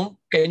you're around,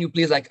 can you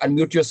please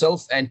unmute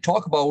yourself and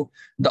talk about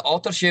the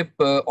authorship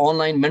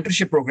online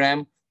mentorship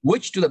program,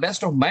 which to the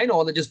best of my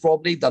knowledge is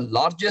probably the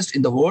largest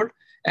in the world,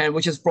 and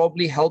which has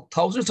probably helped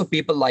thousands of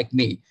people like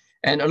me.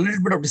 And a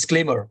little bit of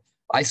disclaimer,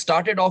 I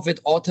started off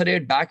with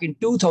AuthorAID back in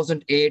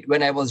 2008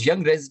 when I was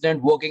young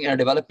resident working in a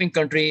developing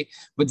country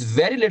with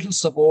very little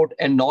support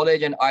and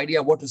knowledge and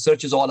idea what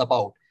research is all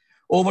about.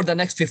 Over the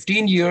next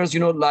 15 years,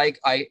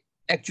 I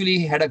actually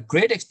had a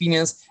great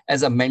experience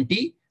as a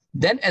mentee,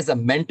 then as a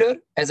mentor,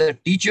 as a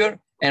teacher,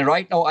 and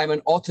right now I'm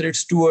an AuthorAID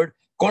steward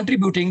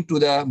contributing to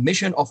the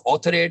mission of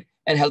AuthorAID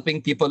and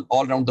helping people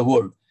all around the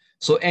world.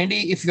 So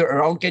Andy, if you're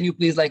around, can you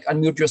please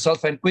unmute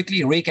yourself and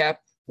quickly recap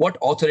what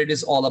AuthorAID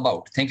is all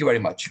about? Thank you very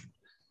much.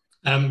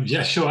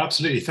 Yeah, sure,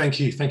 absolutely. Thank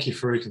you,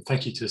 Farooq, and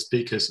thank you to the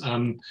speakers.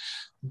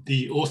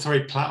 The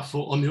AuthorAID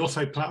platform, on the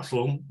AuthorAID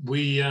platform,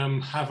 we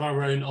have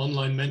our own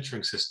online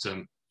mentoring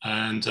system.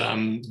 And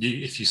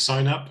if you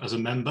sign up as a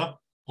member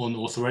on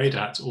AuthorAID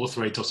at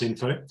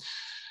authораid.info,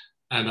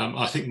 and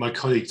I think my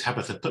colleague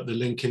Tabitha put the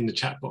link in the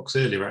chat box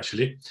earlier,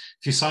 actually.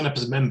 If you sign up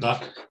as a member,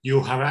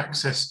 you'll have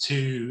access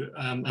to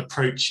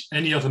approach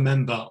any other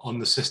member on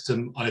the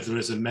system, either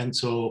as a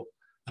mentor,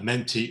 a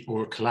mentee,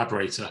 or a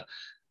collaborator.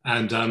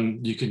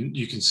 And you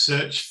can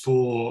search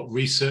for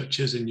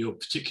researchers in your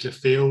particular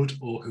field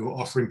or who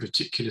are offering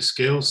particular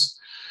skills.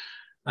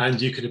 And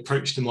you can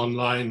approach them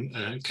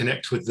online,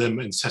 connect with them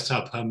and set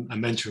up a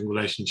mentoring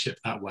relationship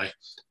that way.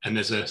 And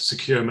there's a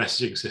secure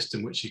messaging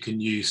system which you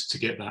can use to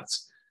get that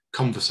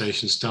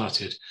conversation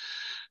started.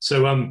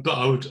 So, but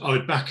I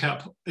would back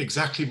up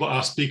exactly what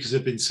our speakers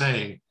have been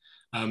saying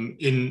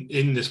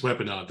in this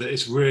webinar, that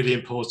it's really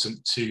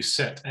important to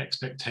set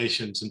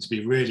expectations and to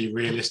be really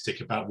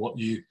realistic about what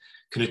you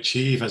can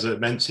achieve as a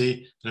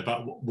mentee and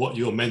about what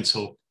your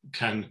mentor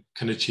can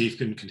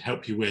achieve and can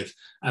help you with.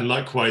 And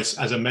likewise,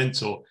 as a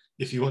mentor,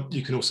 if you want,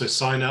 you can also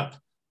sign up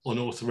on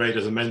AuthorAID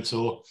as a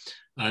mentor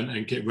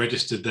and get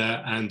registered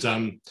there. And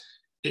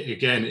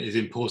again, it is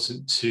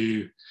important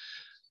to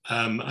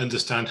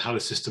understand how the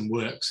system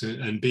works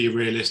and be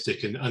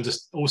realistic, and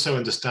also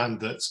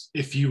understand that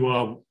if you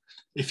are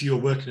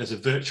working as a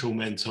virtual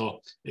mentor,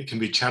 it can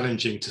be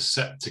challenging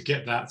to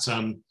get that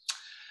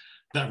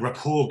that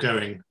rapport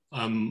going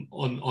on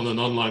an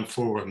online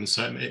forum.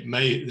 So there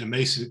may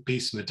be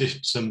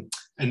some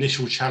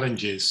initial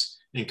challenges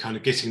in kind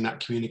of getting that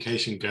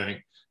communication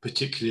going,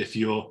 particularly if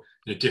you're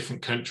in a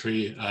different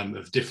country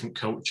of different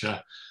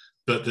culture.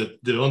 But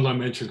the online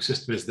mentoring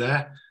system is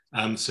there.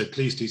 So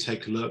please do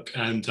take a look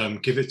and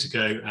give it a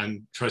go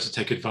and try to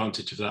take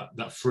advantage of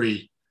that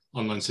free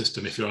online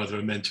system if you're either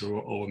a mentor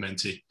or a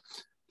mentee.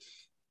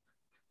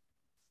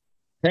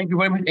 Thank you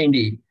very much,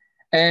 Andy.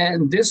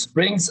 And this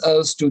brings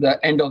us to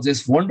the end of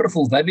this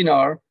wonderful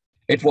webinar.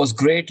 It was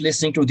great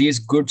listening to these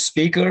good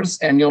speakers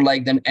and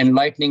the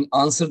enlightening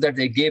answer that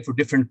they gave to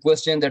different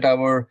questions that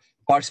our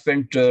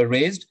participant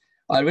raised.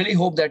 I really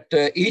hope that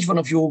each one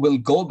of you will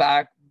go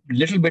back a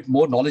little bit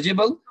more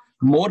knowledgeable,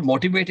 more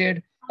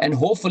motivated, and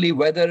hopefully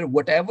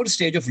whatever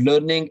stage of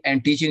learning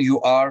and teaching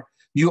you are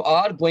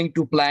going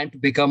to plan to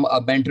become a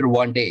mentor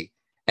one day.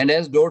 And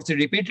as Dorothy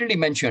repeatedly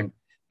mentioned,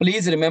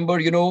 please remember,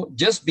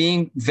 just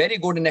being very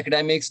good in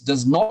academics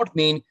does not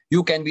mean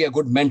you can be a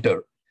good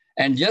mentor.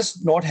 And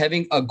just not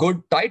having a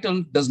good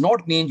title does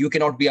not mean you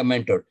cannot be a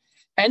mentor.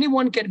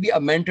 Anyone can be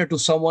a mentor to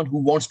someone who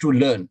wants to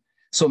learn.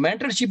 So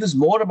mentorship is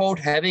more about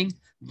having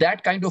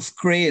that kind of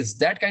craze,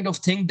 that kind of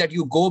thing that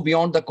you go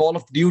beyond the call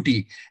of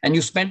duty and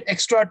you spend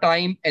extra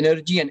time,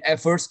 energy, and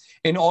efforts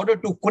in order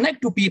to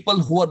connect to people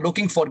who are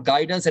looking for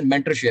guidance and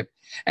mentorship.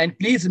 And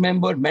please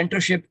remember,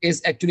 mentorship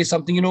is actually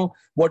something,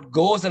 what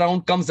goes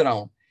around comes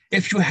around.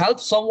 If you help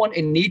someone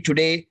in need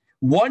today,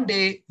 one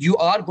day you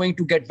are going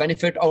to get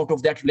benefit out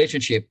of that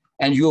relationship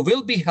and you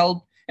will be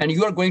helped and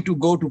you are going to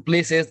go to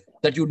places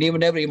that you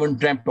never even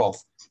dreamt of.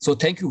 So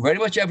thank you very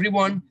much,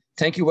 everyone.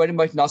 Thank you very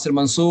much, Nasir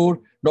Mansoor,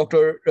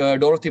 Dr.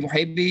 Dorothy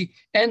Muhaibi,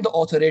 and the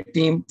AuthorAID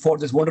team for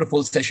this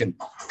wonderful session.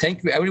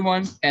 Thank you,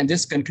 everyone. And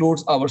this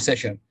concludes our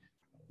session.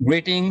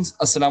 Greetings.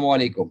 Assalamu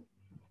alaikum.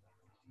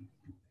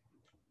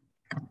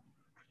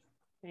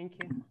 Thank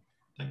you.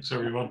 Thanks,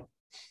 everyone.